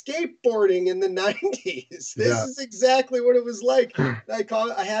 this is skateboarding in the 90s. This is exactly what it was like.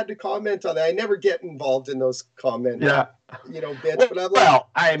 I had to comment on that. I never get involved in those comments, you know, bits. But I'm like,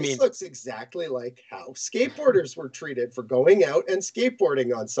 I mean, this looks exactly like how skateboarders were treated for going out and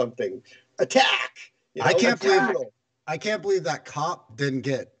skateboarding on something. Attack. You know, I can't believe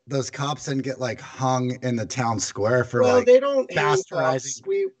that those cops didn't get like hung in the town square for they don't hang cops.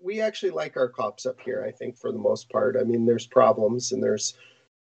 We actually like our cops up here, I think, for the most part. I mean, there's problems and there's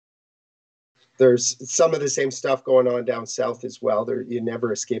some of the same stuff going on down south as well. You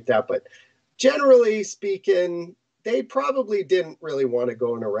never escape that. But generally speaking, they probably didn't really want to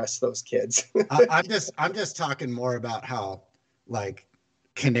go and arrest those kids. I'm just talking more about how like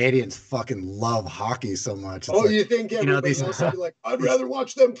Canadians fucking love hockey so much. It's you think everybody else would be like, I'd rather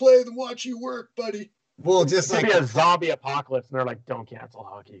watch them play than watch you work, buddy. Well, just like a zombie apocalypse, and they're like, don't cancel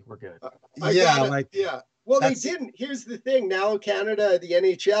hockey. We're good. Well, they didn't. Here's the thing. Now Canada, the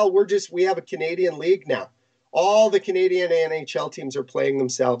NHL, we have a Canadian league now. All the Canadian NHL teams are playing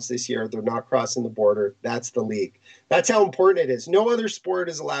themselves this year. They're not crossing the border. That's the league. That's how important it is. No other sport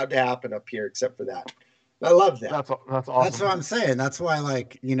is allowed to happen up here except for that. I love that. That's awesome. That's what I'm saying. That's why,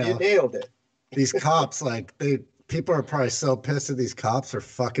 like, you know, you nailed it. These cops, like, people are probably so pissed that these cops are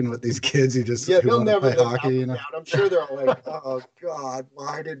fucking with these kids who just they'll never play hockey. You know, I'm sure they're all like, oh God,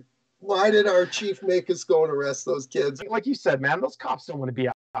 why did our chief make us go and arrest those kids? Like you said, man, those cops don't want to be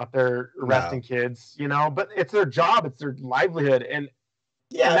out there arresting kids, you know, but it's their job, it's their livelihood, and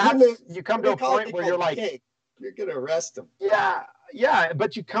you come to a point where you're like, you're gonna arrest them. Yeah,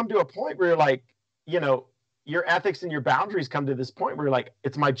 but you come to a point where you're like, you know, your ethics and your boundaries come to this point where you're like,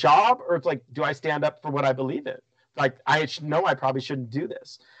 it's my job, or it's like, do I stand up for what I believe in? Like, I know I probably shouldn't do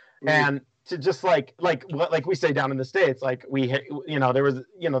this. And to just like we say down in the States, like you know, there was,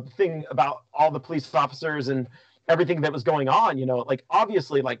 you know, the thing about all the police officers and everything that was going on, you know, like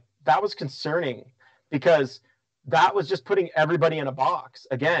obviously like that was concerning because that was just putting everybody in a box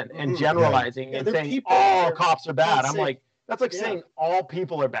again and generalizing and saying all cops are bad. I'm like, that's like saying all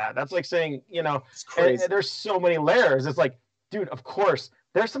people are bad. That's like saying, you know, and there's so many layers. It's like, dude, of course,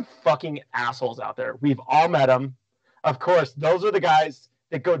 there's some fucking assholes out there. We've all met them. Of course, those are the guys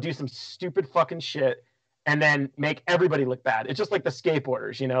that go do some stupid fucking shit and then make everybody look bad. It's just like the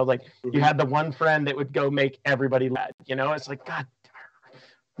skateboarders, you know, like you had the one friend that would go make everybody bad, you know? It's like, God,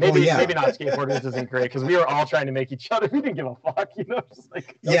 maybe not skateboarders isn't great because we were all trying to make each other. We didn't give a fuck, you know? Just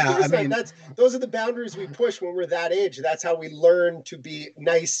like, I mean, those are the boundaries we push when we're that age. That's how we learn to be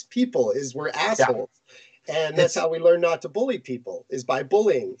nice people, is we're assholes. And that's how we learn not to bully people, is by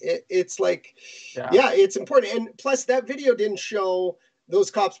bullying. It's like, it's important. And plus that video didn't show those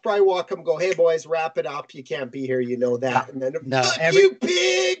cops probably walk up and go, "Hey boys, wrap it up. You can't be here. You know that." And then, No, "Fuck you,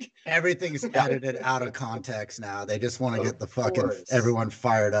 pig!" Everything's edited out of context now. They just want to get the fucking course. everyone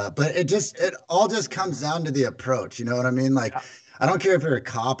fired up. But it all just comes down to the approach. You know what I mean? Like, I don't care if you're a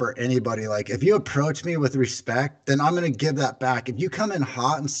cop or anybody. Like, if you approach me with respect, then I'm gonna give that back. If you come in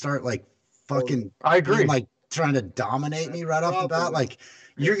hot and start like fucking, I agree. like trying to dominate me right off the bat, like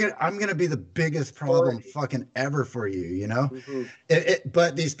I'm gonna be the biggest problem fucking ever for you, you know?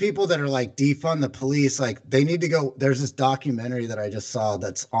 But these people that are like defund the police, like they need to go. There's this documentary that I just saw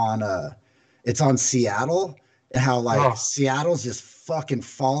that's on it's on Seattle and how like Seattle's just fucking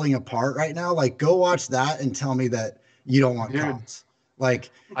falling apart right now. Like go watch that and tell me that you don't want cops.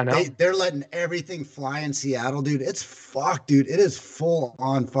 Like I know. They're letting everything fly in Seattle, dude. It's fucked, dude. It is full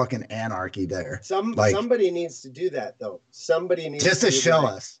on fucking anarchy there. Somebody needs to do that though. Somebody needs just to show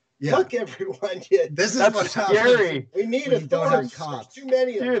us. Yeah. Look, everyone. This is That's what's scary. We need a cops. There's too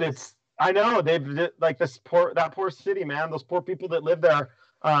many of them. Dude, I know they've like that poor city, man. Those poor people that live there.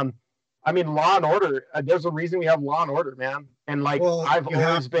 I mean, law and order. There's a reason we have law and order, man. And like I've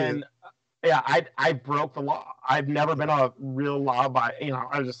always been. Yeah, I broke the law. I've never been a real law by,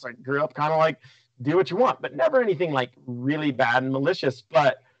 I just like grew up kind of like do what you want, but never anything like really bad and malicious.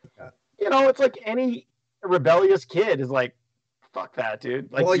 But, it's like any rebellious kid is like, fuck that,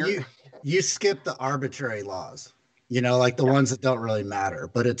 dude. Like, well, you skip the arbitrary laws, like the ones that don't really matter.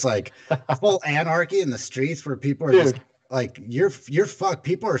 But it's like full anarchy in the streets where people are just like, you're fucked.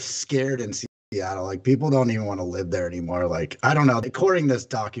 People are scared in Seattle. Like people don't even want to live there anymore. Like I don't know. According to this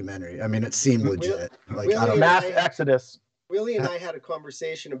documentary, I mean, it seemed legit. Like Willie I don't mass exodus. Willie and I had a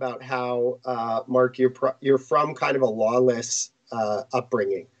conversation about how Mark, you're from kind of a lawless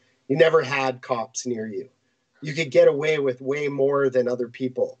upbringing. You never had cops near you. You could get away with way more than other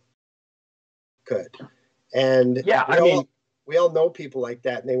people could. And we all know people like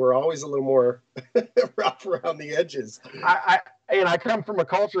that, and they were always a little more rough around the edges. I come from a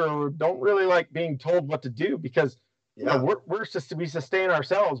culture where we don't really like being told what to do because we sustain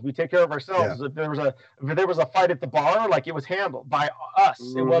ourselves. We take care of ourselves. If there was a fight at the bar, like it was handled by us.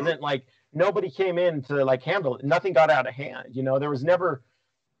 It wasn't like nobody came in to like handle it. Nothing got out of hand. There was never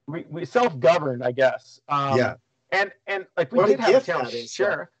we self-governed, I guess. And like we did have a town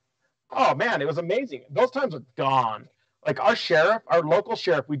sheriff. Oh man, it was amazing. Those times are gone. Like our local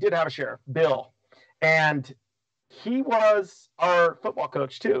sheriff, we did have a sheriff, Bill, and he was our football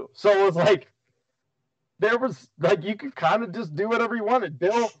coach too. So it was like, there was like, you could kind of just do whatever you wanted.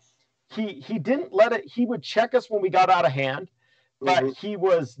 Bill, he didn't let it, he would check us when we got out of hand, but he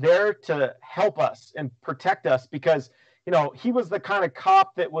was there to help us and protect us because, he was the kind of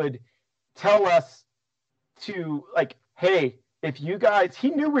cop that would tell us to like, hey, if you guys, he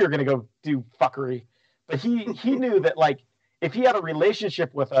knew we were going to go do fuckery, but he knew that like, if he had a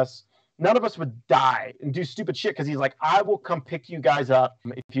relationship with us, none of us would die and do stupid shit because he's like, I will come pick you guys up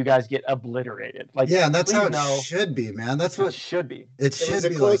if you guys get obliterated. Like, yeah, and that's how it should be, man. That's what it should be. It should was a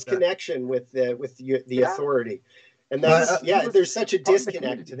be close like connection with the authority, and that's there's such a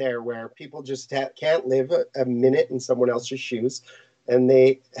disconnect there where people just can't live a minute in someone else's shoes, and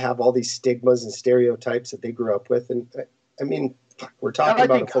they have all these stigmas and stereotypes that they grew up with. And I mean, we're talking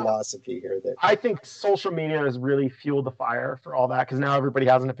about a philosophy here that I think social media has really fueled the fire for all that because now everybody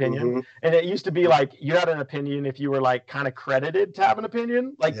has an opinion. And it used to be like you had an opinion if you were like kind of credited to have an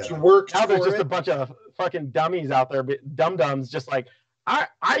opinion. Like you worked. Now there's just a bunch of fucking dummies out there, dum-dums, just like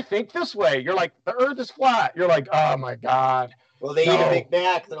I think this way. You're like the Earth is flat. You're like, oh my god. Well, they eat a Big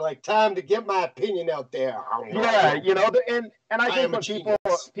Mac. They're like, time to get my opinion out there. Yeah, and I think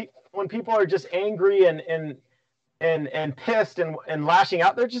when people are just angry and pissed and lashing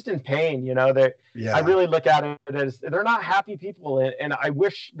out, they're just in pain. I really look at it as they're not happy people, and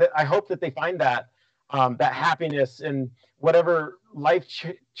I hope that they find that happiness in whatever life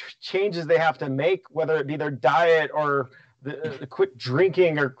changes they have to make, whether it be their diet or the quit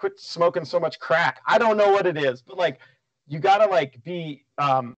drinking or quit smoking so much crack. I don't know what it is, but like you gotta like be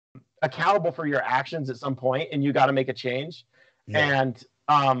accountable for your actions at some point, and you gotta make a change. And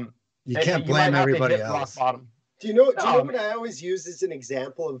you can't blame everybody else. Rock bottom. Do you know what I always use as an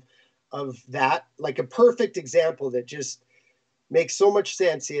example of that? Like a perfect example that just makes so much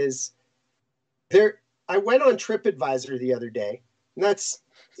sense is I went on TripAdvisor the other day, and that's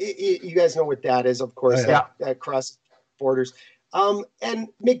you guys know what that is, of course. That crosses borders. And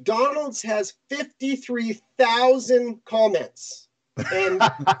McDonald's has 53,000 comments and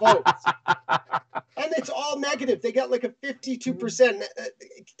votes, and it's all negative. They got like a 52%.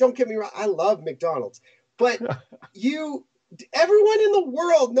 Don't get me wrong, I love McDonald's. But you everyone in the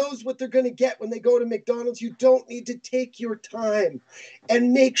world knows what they're going to get when they go to McDonald's. You don't need to take your time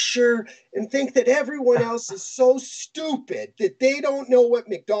and make sure and think that everyone else is so stupid that they don't know what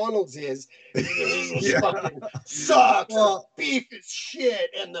McDonald's is. Yeah. Fucking sucks. The beef is shit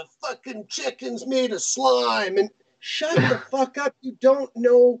and the fucking chicken's made of slime. And shut the fuck up. You don't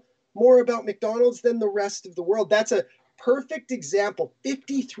know more about McDonald's than the rest of the world. That's a perfect example.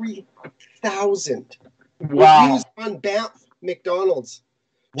 53,000 reviews on Banff McDonald's.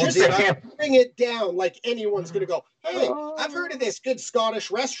 Well, Just bring it down like anyone's going to go, hey, I've heard of this good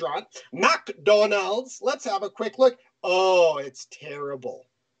Scottish restaurant, McDonald's. Let's have a quick look. Oh, it's terrible.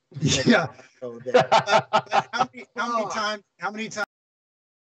 Yeah. How many times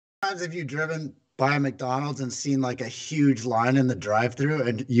have you driven by a McDonald's and seen like a huge line in the drive-thru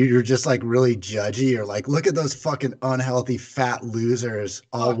and you're just like really judgy? You're like, look at those fucking unhealthy fat losers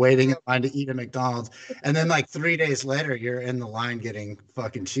all waiting in line to eat at McDonald's. And then like 3 days later, you're in the line getting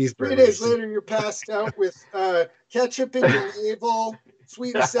fucking cheeseburgers. 3 days later, you're passed out with ketchup in your navel,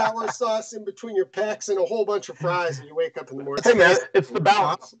 sweet and sour sauce in between your pecs, and a whole bunch of fries, and you wake up in the morning. Hey man, it's the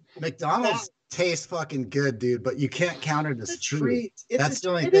balance. McDonald's tastes fucking good, dude, but you can't counter this food. Treat. That's the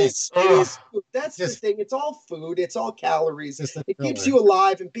only it thing. Is food. That's the thing. It's all food. It's all calories. It keeps you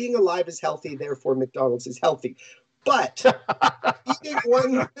alive, and being alive is healthy. Therefore, McDonald's is healthy. But eating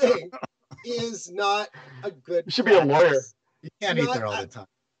one thing is not a good. You should be a lawyer. You can't eat there all the time.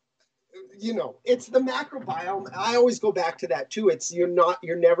 You know, it's the microbiome. I always go back to that too. It's you're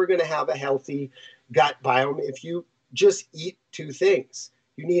never going to have a healthy gut biome if you just eat two things.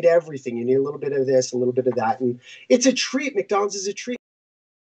 You need everything. You need a little bit of this, a little bit of that. And it's a treat. McDonald's is a treat.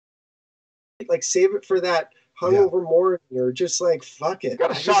 Like, save it for that hungover morning, or just like, fuck it. You got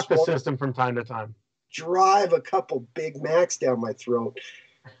to shock the system from time to time. Drive a couple Big Macs down my throat.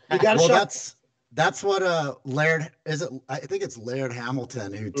 You got to shock. That's what Laird is. I think it's Laird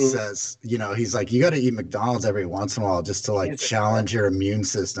Hamilton who says, you know, he's like, you got to eat McDonald's every once in a while just to like challenge your immune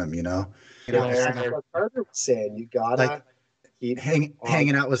system, you know. That's what Carter was saying. You gotta like,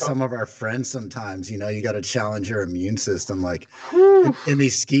 hanging out with some of our friends sometimes, you know, you got to challenge your immune system. Like in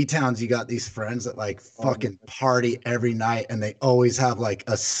these ski towns, you got these friends that like fucking party every night, and they always have like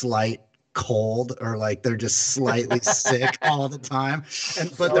a slight cold, or like they're just slightly sick all the time,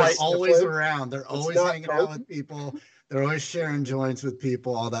 but they're always around. They're always hanging out with people. They're always sharing joints with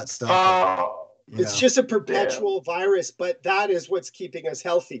people, all that stuff. It's just a perpetual virus, but that is what's keeping us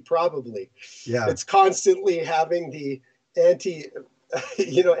healthy, probably. Yeah, it's constantly having the antigens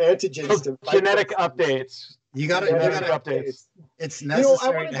to genetic updates. You got to updates. It's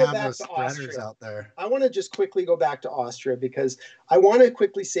necessary to have those spreaders out there. I want to just quickly go back to Austria, because I want to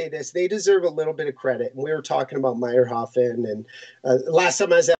quickly say this. They deserve a little bit of credit. And we were talking about Meyerhofen, and last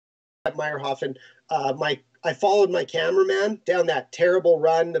time I was at Meyerhofen, I followed my cameraman down that terrible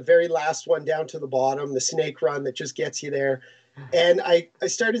run, the very last one down to the bottom, the snake run that just gets you there. And I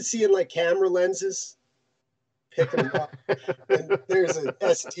started seeing like camera lenses. Pick them up, and there's an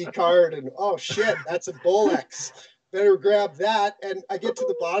SD card, and oh shit, that's a Bolex. Better grab that. And I get to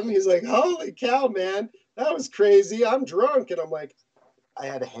the bottom. He's like, "Holy cow, man, that was crazy. I'm drunk." And I'm like, I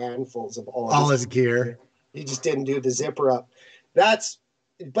had handfuls of all his gear. He just didn't do the zipper up.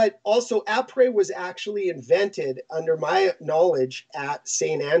 But also, après was actually invented, under my knowledge, at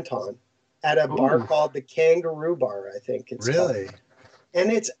St. Anton, at a bar called the Kangaroo Bar, I think it's really called.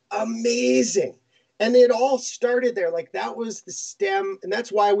 And it's amazing. And it all started there. Like, that was the stem. And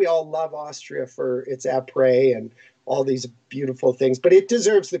that's why we all love Austria, for its après and all these beautiful things. But it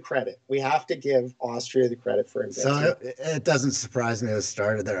deserves the credit. We have to give Austria the credit for inventing. So it doesn't surprise me it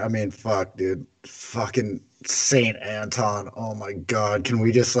started there. I mean, fuck, dude. Fucking St. Anton. Oh, my God. Can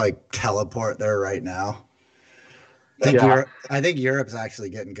we just, like, teleport there right now? I think Europe's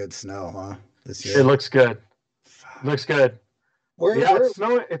actually getting good snow, huh? This year. It looks good. Fuck. Looks good. It's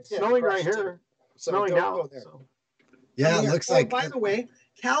snowing. It's snowing right here. Snowing now. So. Yeah, it looks like. By the way,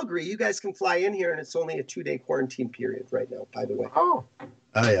 Calgary, you guys can fly in here, and it's only a 2-day quarantine period right now. By the way. Oh You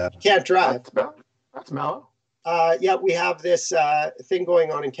yeah. can't drive. That's mellow. Yeah, we have this thing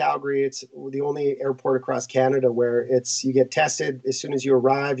going on in Calgary. It's the only airport across Canada where you get tested as soon as you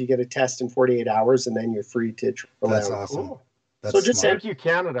arrive. You get a test in 48 hours, and then you're free to travel. That's awesome. Cool. So just thank you,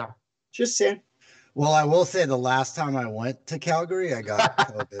 Canada. Just saying. Well, I will say the last time I went to Calgary, I got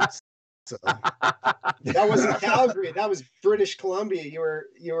COVID. So. That wasn't Calgary. That was British Columbia. You were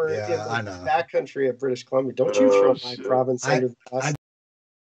in the backcountry of British Columbia. Don't you throw my province under the bus.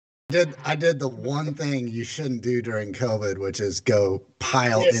 I did the one thing you shouldn't do during COVID, which is go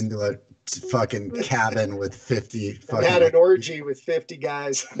pile into a fucking cabin with 50 fucking. Had an orgy with 50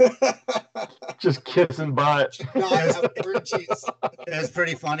 guys. Just kissing butt. Not have orgies. It was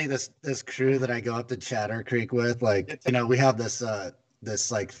pretty funny. This crew that I go up to Chatter Creek with, like, you know, we have this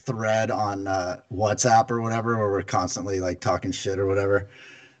like thread on WhatsApp or whatever where we're constantly like talking shit or whatever.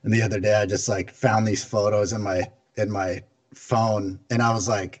 And the other day I just like found these photos in my phone, and I was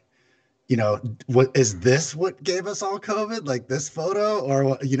like, you know, what is this? What gave us all COVID? Like this photo,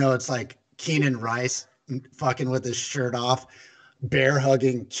 or you know, it's like Keenan Rice fucking with his shirt off, bear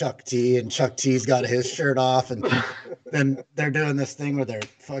hugging Chuck T, and Chuck T's got his shirt off, and then they're doing this thing where they're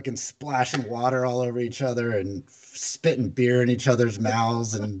fucking splashing water all over each other and spitting beer in each other's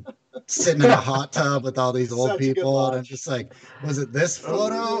mouths and sitting in a hot tub with all these old people. And I'm just like, was it this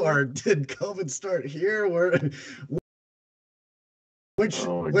photo or did COVID start here? Which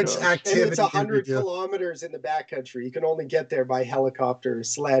activity? And it's 100 kilometers in the backcountry. You can only get there by helicopter or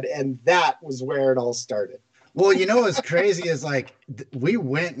sled, and that was where it all started. Well, you know what's crazy is like we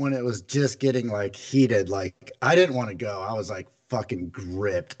went when it was just getting like heated. Like I didn't want to go. I was like fucking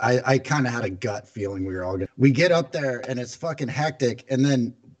gripped. I kind of had a gut feeling we were all we get up there and it's fucking hectic,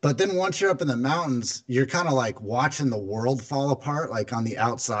 but then once you're up in the mountains, you're kind of like watching the world fall apart, like on the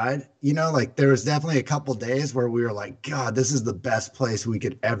outside, you know, like there was definitely a couple days where we were like, God, this is the best place we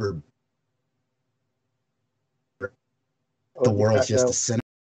could ever be. The world's just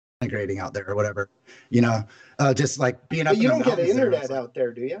disintegrating out there or whatever, you know, just like being up. But you don't get internet out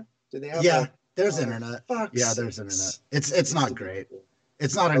there, do you? Do they have? Yeah, there's internet. Yeah, there's internet. It's not great.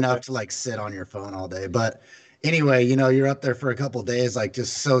 It's not enough to like sit on your phone all day, but anyway, you know, you're up there for a couple of days, like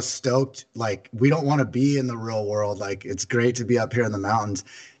just so stoked. Like we don't want to be in the real world. Like it's great to be up here in the mountains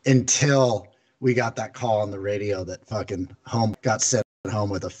until we got that call on the radio that fucking home got sent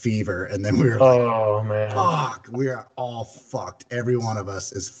home with a fever. And then we were like, oh man, fuck, we are all fucked. Every one of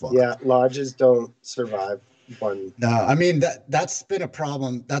us is fucked. Yeah. Lodges don't survive one. No, I mean, that's been a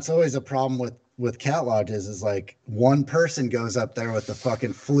problem. That's always a problem with cat lodges is like one person goes up there with the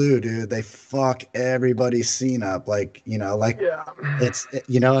fucking flu, dude. They fuck everybody's scene up. Like, you know, like it's,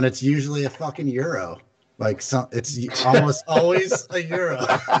 you know, and it's usually a fucking Euro. Like it's almost always a Euro.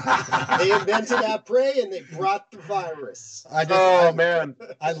 They invented après and they brought the virus. Man.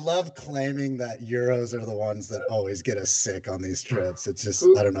 I love claiming that Euros are the ones that always get us sick on these trips. It's just,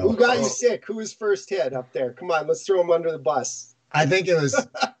 I don't know. Who got you sick? Who was first hit up there? Come on, let's throw him under the bus. I think it was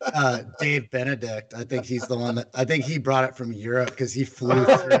Dave Benedict. I think he's the one I think he brought it from Europe because he flew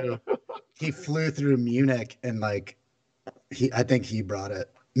through Munich and like I think he brought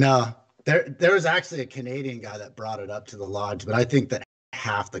it. No, there was actually a Canadian guy that brought it up to the lodge, but I think that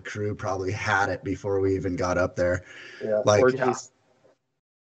half the crew probably had it before we even got up there. Yeah, like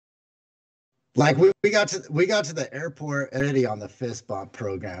we got to the airport already on the fist bump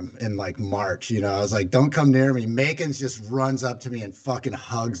program in like March, you know. I was like, don't come near me. Makins just runs up to me and fucking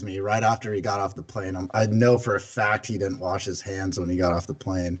hugs me right after he got off the plane. I know for a fact he didn't wash his hands when he got off the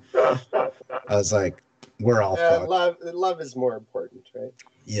plane. I was like, we're all fucked. Love is more important, right?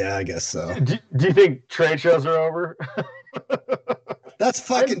 Yeah, I guess so. Do you think trade shows are over? That's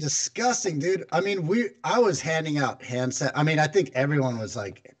fucking disgusting, dude. I mean, I was handing out I mean, I think everyone was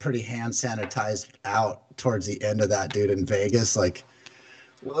like pretty hand sanitized out towards the end of that, dude, in Vegas. Like,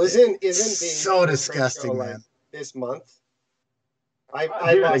 well, isn't the so disgusting, man. Like this month?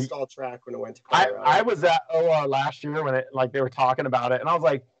 I lost all track when I went to Colorado. I was at OR last year when they were talking about it, and I was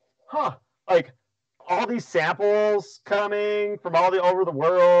like, huh, like all these samples coming from all over the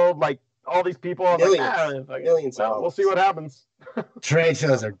world, like all these people. Millions. Well, we'll see what happens. Trade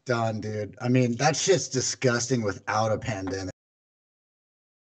shows are done, dude. I mean, that shit's disgusting without a pandemic.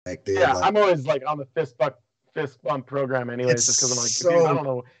 Dude, yeah, like, I'm always like on the fist bump program anyways, just because I'm like, dude, I don't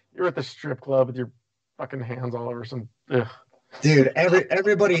know, you're at the strip club with your fucking hands all over some. Ugh. Dude,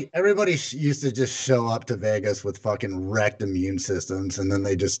 everybody used to just show up to Vegas with fucking wrecked immune systems, and then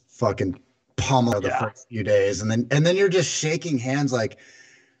they just fucking pummel the first few days, and then you're just shaking hands like,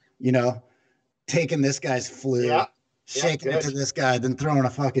 you know, taking this guy's flu, shaking it to this guy, then throwing a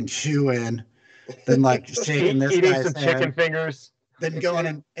fucking chew in, then like shaking this guy's some chicken fingers, then going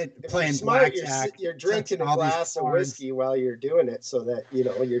and playing smart, blackjack. You're drinking a glass of whiskey while you're doing it, so that you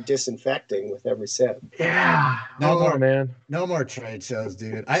know you're disinfecting with every sip. Yeah, no more, man. No more trade shows,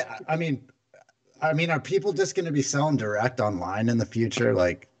 dude. I mean, are people just going to be selling direct online in the future?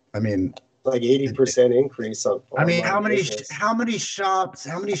 Like, I mean, like 80% increase on. I mean, how many shops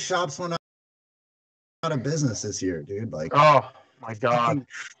went out of business this year, dude? Like, oh my god,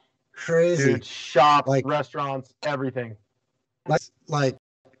 crazy. Dude, shops, like, restaurants, everything. Like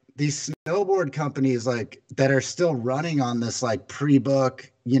these snowboard companies like that are still running on this like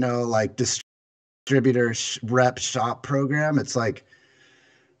pre-book, you know, like distributor rep shop program. It's like,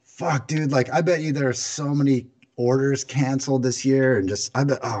 fuck, dude. Like, I bet you there are so many orders canceled this year, and just I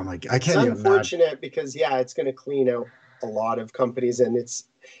bet. Oh my, I It's can't even imagine. unfortunate because yeah, it's going to clean out a lot of companies, and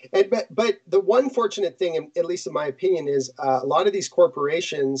but the one fortunate thing, at least in my opinion, is a lot of these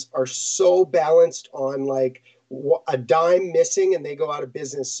corporations are so balanced on like a dime missing, and they go out of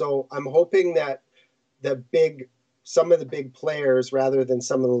business. So I'm hoping that some of the big players rather than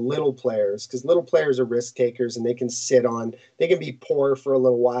some of the little players, because little players are risk takers and they can be poor for a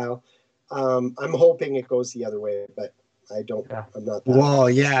little while. I'm hoping it goes the other way, but I don't. Yeah. I'm not. Well,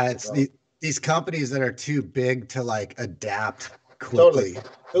 yeah, it's these companies that are too big to like adapt quickly. Totally.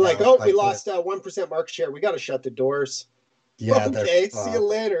 They're like, oh, we lost 1% market share. We got to shut the doors. Yeah. Okay. See you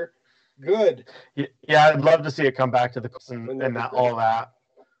later. Good. Yeah, I'd love to see it come back to the and that all that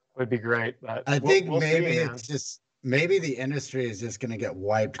would be great. But I think maybe it's just maybe the industry is just going to get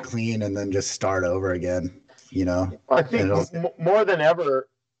wiped clean and then just start over again. You know, I think more than ever,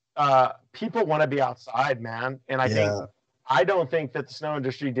 people want to be outside, man, and I don't think that the snow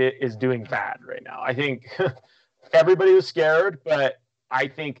industry is doing bad right now. I think everybody was scared, but I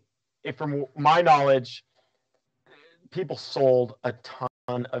think, from my knowledge, people sold a ton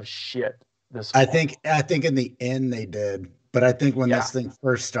of shit this fall. I think in the end they did, but I think when this thing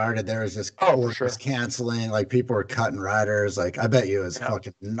first started, there was just orders canceling, like people were cutting riders. Like I bet you it was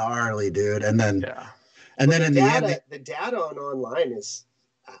fucking gnarly, dude. And then the data on online is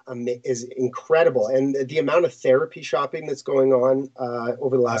incredible, and the amount of therapy shopping that's going on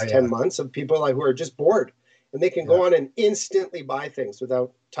over the last 10 months of people like who are just bored, and they can go on and instantly buy things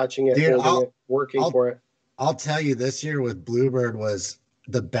without touching it, holding it, working for it. I'll tell you, this year with Bluebird was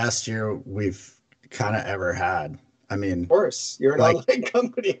the best year we've kind of ever had. I mean, of course, you're an online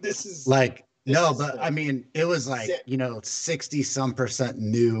company. This is like but I mean, it was like 60%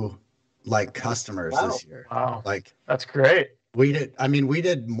 new like customers this year. Wow, like that's great. We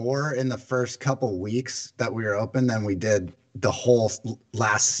did more in the first couple weeks that we were open than we did the whole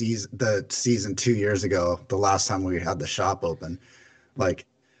last season, the season 2 years ago, the last time we had the shop open. Like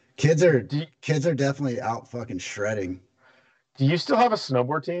kids are definitely out fucking shredding. Do you still have a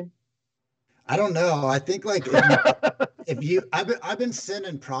snowboard team? I don't know. I think like I've been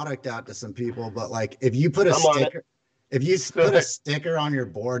sending product out to some people, but like if you put a sticker on your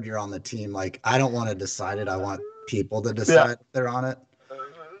board, you're on the team. Like I don't want to decide it. I want people to decide they're on it.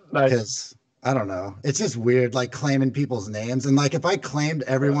 Because I don't know. It's just weird, like claiming people's names. And like if I claimed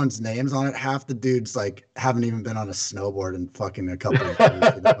everyone's names on it, half the dudes like haven't even been on a snowboard in fucking a couple of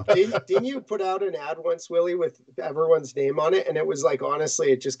years. You know? Didn't you put out an ad once, Willie, with everyone's name on it? And it was like,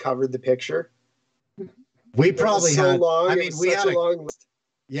 honestly, it just covered the picture. We probably had long. I mean, we had a long list.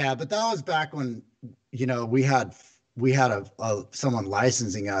 Yeah, but that was back when, you know, we had someone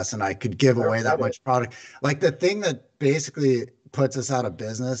licensing us and I could give away that much product. Like the thing that basically puts us out of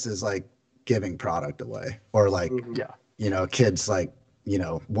business is like giving product away, or like, you know, kids like, you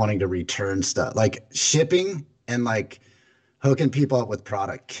know, wanting to return stuff. Like shipping and like hooking people up with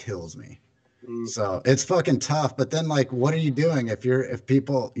product kills me. So it's fucking tough. But then like, what are you doing if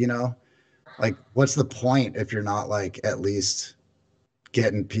people, you know, like what's the point if you're not like at least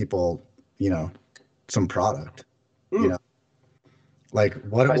getting people, you know, some product? You know, like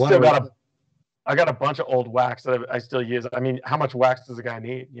I got a bunch of old wax that I still use. I mean, how much wax does a guy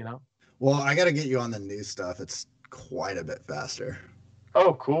need, you know? Well, I got to get you on the new stuff. It's quite a bit faster.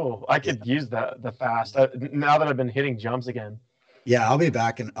 Oh, cool. I could use the fast now that I've been hitting jumps again. Yeah, I'll be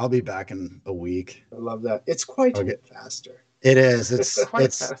back in a week. I love that. It's quite a bit faster. It is. It's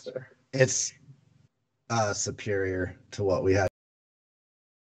quite faster. It's superior to what we had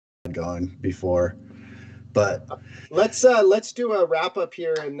going before. But let's do a wrap up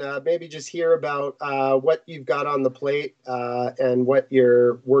here and maybe just hear about what you've got on the plate and what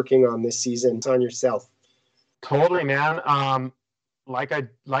you're working on this season. It's on yourself. Totally, man. I'm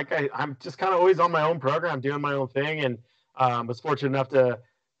just kind of always on my own program, doing my own thing, and was fortunate enough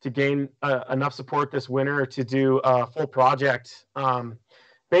to gain enough support this winter to do a full project.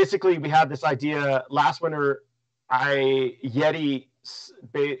 Basically, we had this idea last winter. Yeti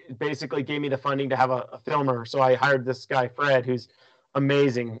basically gave me the funding to have a filmer. So I hired this guy, Fred, who's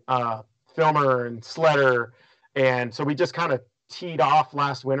amazing filmer and sledder. And so we just kind of teed off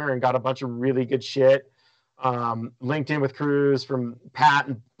last winter and got a bunch of really good shit. Linked in with crews from Pat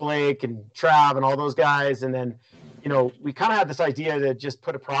and Blake and Trav and all those guys. And then, you know, we kind of had this idea to just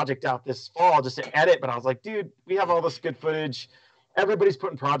put a project out this fall just to edit. But I was like, dude, we have all this good footage. Everybody's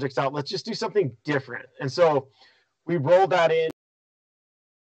putting projects out. Let's just do something different. And so we rolled that in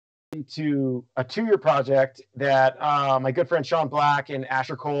into a 2-year project that my good friend Sean Black and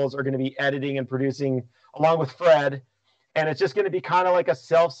Asher Coles are going to be editing and producing along with Fred. And it's just going to be kind of like a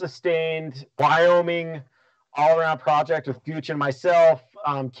self-sustained Wyoming all-around project with Gooch and myself,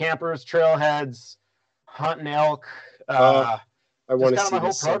 campers, trailheads, hunting elk. I want to kind see of my whole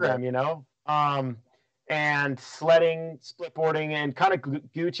this program, you know, and sledding, splitboarding, and kind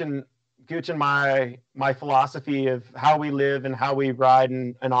of Gooch and my philosophy of how we live and how we ride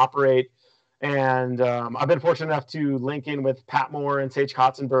and operate. And I've been fortunate enough to link in with Pat Moore and Sage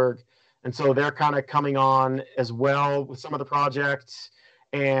Kotzenberg. And so they're kind of coming on as well with some of the projects,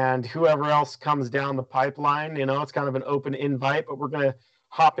 and whoever else comes down the pipeline, you know, it's kind of an open invite, but we're going to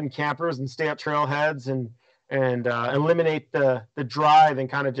hop in campers and stay at trailheads and eliminate the drive and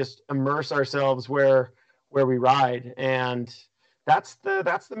kind of just immerse ourselves where we ride. And that's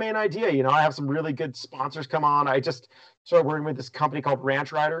the main idea. You know, I have some really good sponsors come on. I just started working with this company called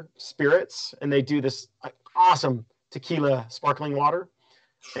Ranch Rider Spirits, and they do this awesome tequila sparkling water.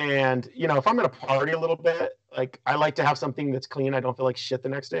 And, you know, if I'm going to party a little bit, like, I like to have something that's clean. I don't feel like shit the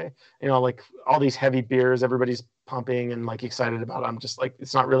next day. You know, like all these heavy beers, everybody's pumping and like excited about it. I'm just like,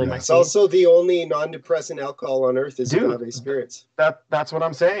 it's not really my It's scene. also the only non-depressant alcohol on earth is agave spirits. That's what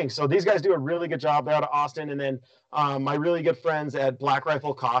I'm saying. So these guys do a really good job. They're out of Austin. And then my really good friends at Black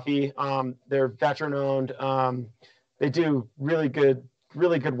Rifle Coffee, they're veteran owned. They do really good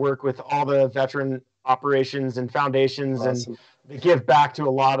work with all the veteran operations and foundations. Awesome. And they give back to a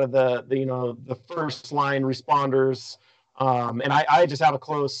lot of the you know, the first line responders. And I just have a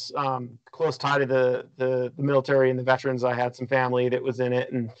close tie to the military and the veterans. I had some family that was in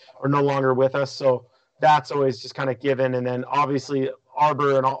it and are no longer with us. So that's always just kind of given. And then obviously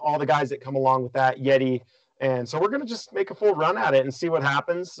Arbor and all the guys that come along with that, Yeti. And so we're going to just make a full run at it and see what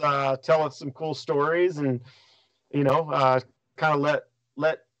happens. Tell us some cool stories and, you know, kind of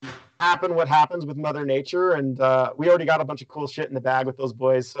let happen what happens with Mother Nature. And we already got a bunch of cool shit in the bag with those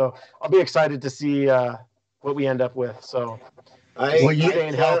boys. So I'll be excited to see what we end up with. So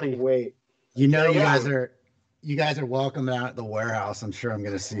staying healthy. Wait. You know, you guys are welcome out at the warehouse. I'm sure I'm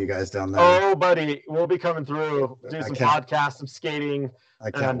going to see you guys down there. Oh, buddy, we'll be coming through, do some podcasts, some skating. I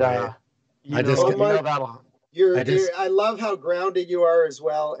can't wait. I love how grounded you are as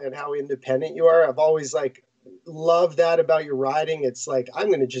well and how independent you are. I've always love that about your riding. It's like, I'm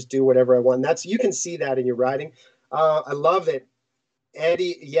going to just do whatever I want. And you can see that in your riding. I love it.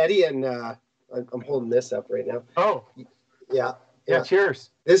 Yeti, and I'm holding this up right now. Oh, yeah.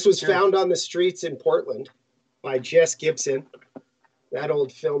 Cheers. This was found on the streets in Portland by Jess Gibson, that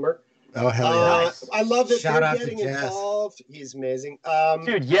old filmer. Oh, hell yeah. Nice. I love that they're getting involved. He's amazing.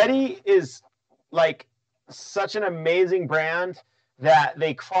 Dude, Yeti is like such an amazing brand that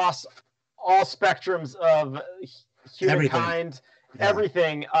they cross all spectrums of humankind,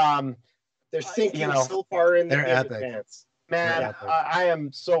 everything. They're thinking so far in the advance. Man, I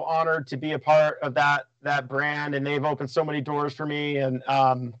am so honored to be a part of that brand, and they've opened so many doors for me. And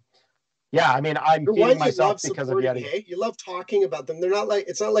yeah, I mean, I'm feeding myself because of Yeti. Hey? You love talking about them. They're not like,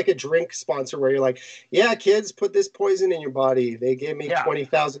 it's not like a drink sponsor where you're like, yeah, kids, put this poison in your body. They gave me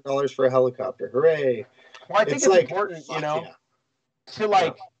 $20,000 for a helicopter. Hooray. Well, I think it's important, you know,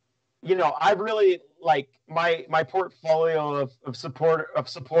 to you know, I've really my portfolio of support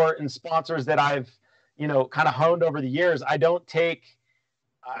and sponsors that I've, you know, kind of honed over the years. I don't take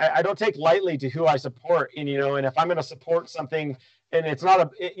lightly to who I support. And, you know, and if I'm going to support something, and it's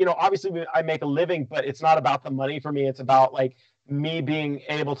not you know, obviously I make a living, but it's not about the money for me. It's about me being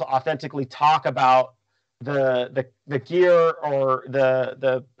able to authentically talk about the gear or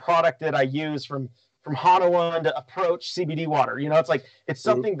the product that I use from Hanawan to Approach CBD water. You know, it's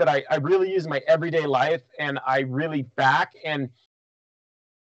something that I really use in my everyday life, and I really back. And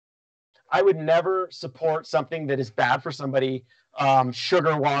I would never support something that is bad for somebody,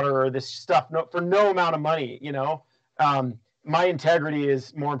 sugar water or this stuff, for no amount of money. You know, my integrity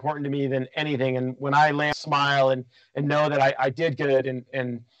is more important to me than anything. And when I land, smile and know that I did good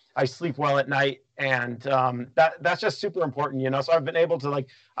and I sleep well at night, and that's just super important, you know. So I've been able to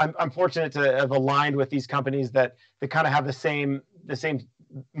I'm fortunate to have aligned with these companies that kind of have the same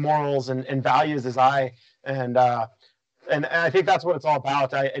morals and values as I, and I think that's what it's all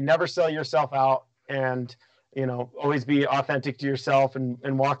about. I never sell yourself out, and, you know, always be authentic to yourself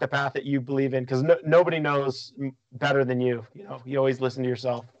and walk the path that you believe in, because nobody knows better than you. You know, you always listen to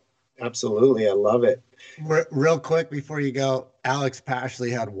yourself. Absolutely. I love it. Real quick before you go, Alex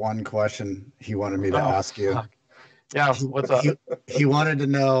Pashley had one question he wanted me to ask you. Fuck. Yeah, what's up? He wanted to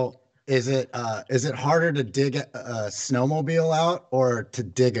know, is it harder to dig a snowmobile out or to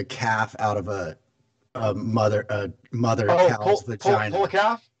dig a calf out of a mother cow's vagina? Pull a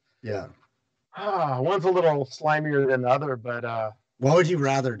calf? Yeah. One's a little slimier than the other, but what would you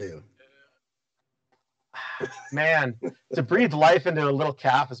rather do? Man, to breathe life into a little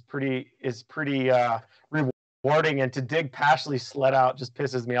calf is pretty rewarding, and to dig Pashley's sled out just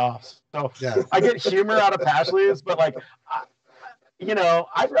pisses me off. So Yeah. I get humor out of Pashley's, but like,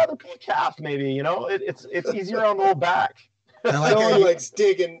 I'd rather pull a calf maybe. It's easier on the old back. I like no how one likes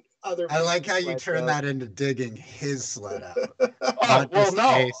digging other. I like how you turn out. that into digging his sled out. Oh, well,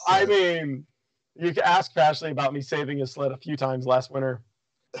 no, I mean, you can ask Pashley about me saving his sled a few times last winter.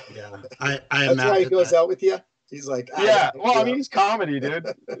 Yeah, I That's why he goes out with you. He's like, yeah. Well, I mean, he's comedy, dude.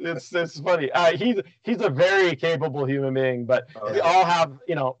 It's funny. He's a very capable human being, but we all have,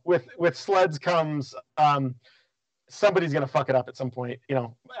 with sleds comes somebody's gonna fuck it up at some point,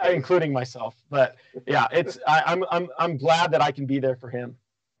 including myself. But yeah, I'm glad that I can be there for him.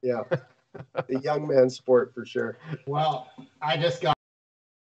 Yeah, the young man sport for sure. Well, I just got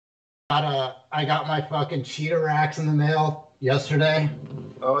my fucking cheetah racks in the mail yesterday.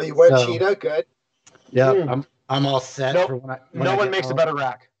 Oh, you went cheetah? Good. Yeah, I'm all set for when no one makes a better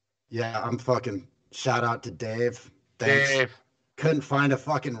rack. Yeah, I'm fucking shout out to Dave. Thanks. Dave. Couldn't find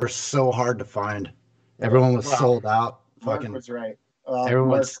were so hard to find. Everyone was sold out. Mark was right.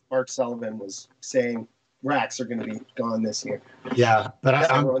 Mark Sullivan was saying racks are going to be gone this year. Yeah, but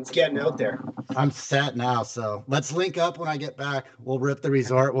everyone's getting out there. I'm set now, so let's link up when I get back. We'll rip the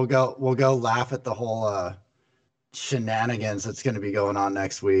resort. We'll go laugh at the whole shenanigans that's going to be going on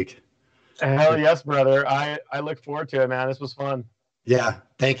next week. Hell yes, brother. I look forward to it, man. This was fun. Yeah,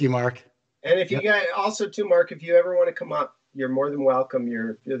 thank you, Mark. And if you guys also too, Mark, if you ever want to come up, you're more than welcome.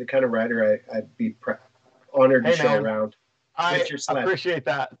 You're the kind of rider I'd be honored to show around. I appreciate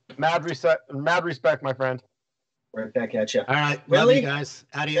that. Mad respect, my friend. Right back at you. All right, Willie, love you guys.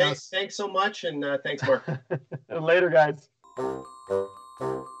 Adios. Thanks so much, and thanks, Mark. Later, guys.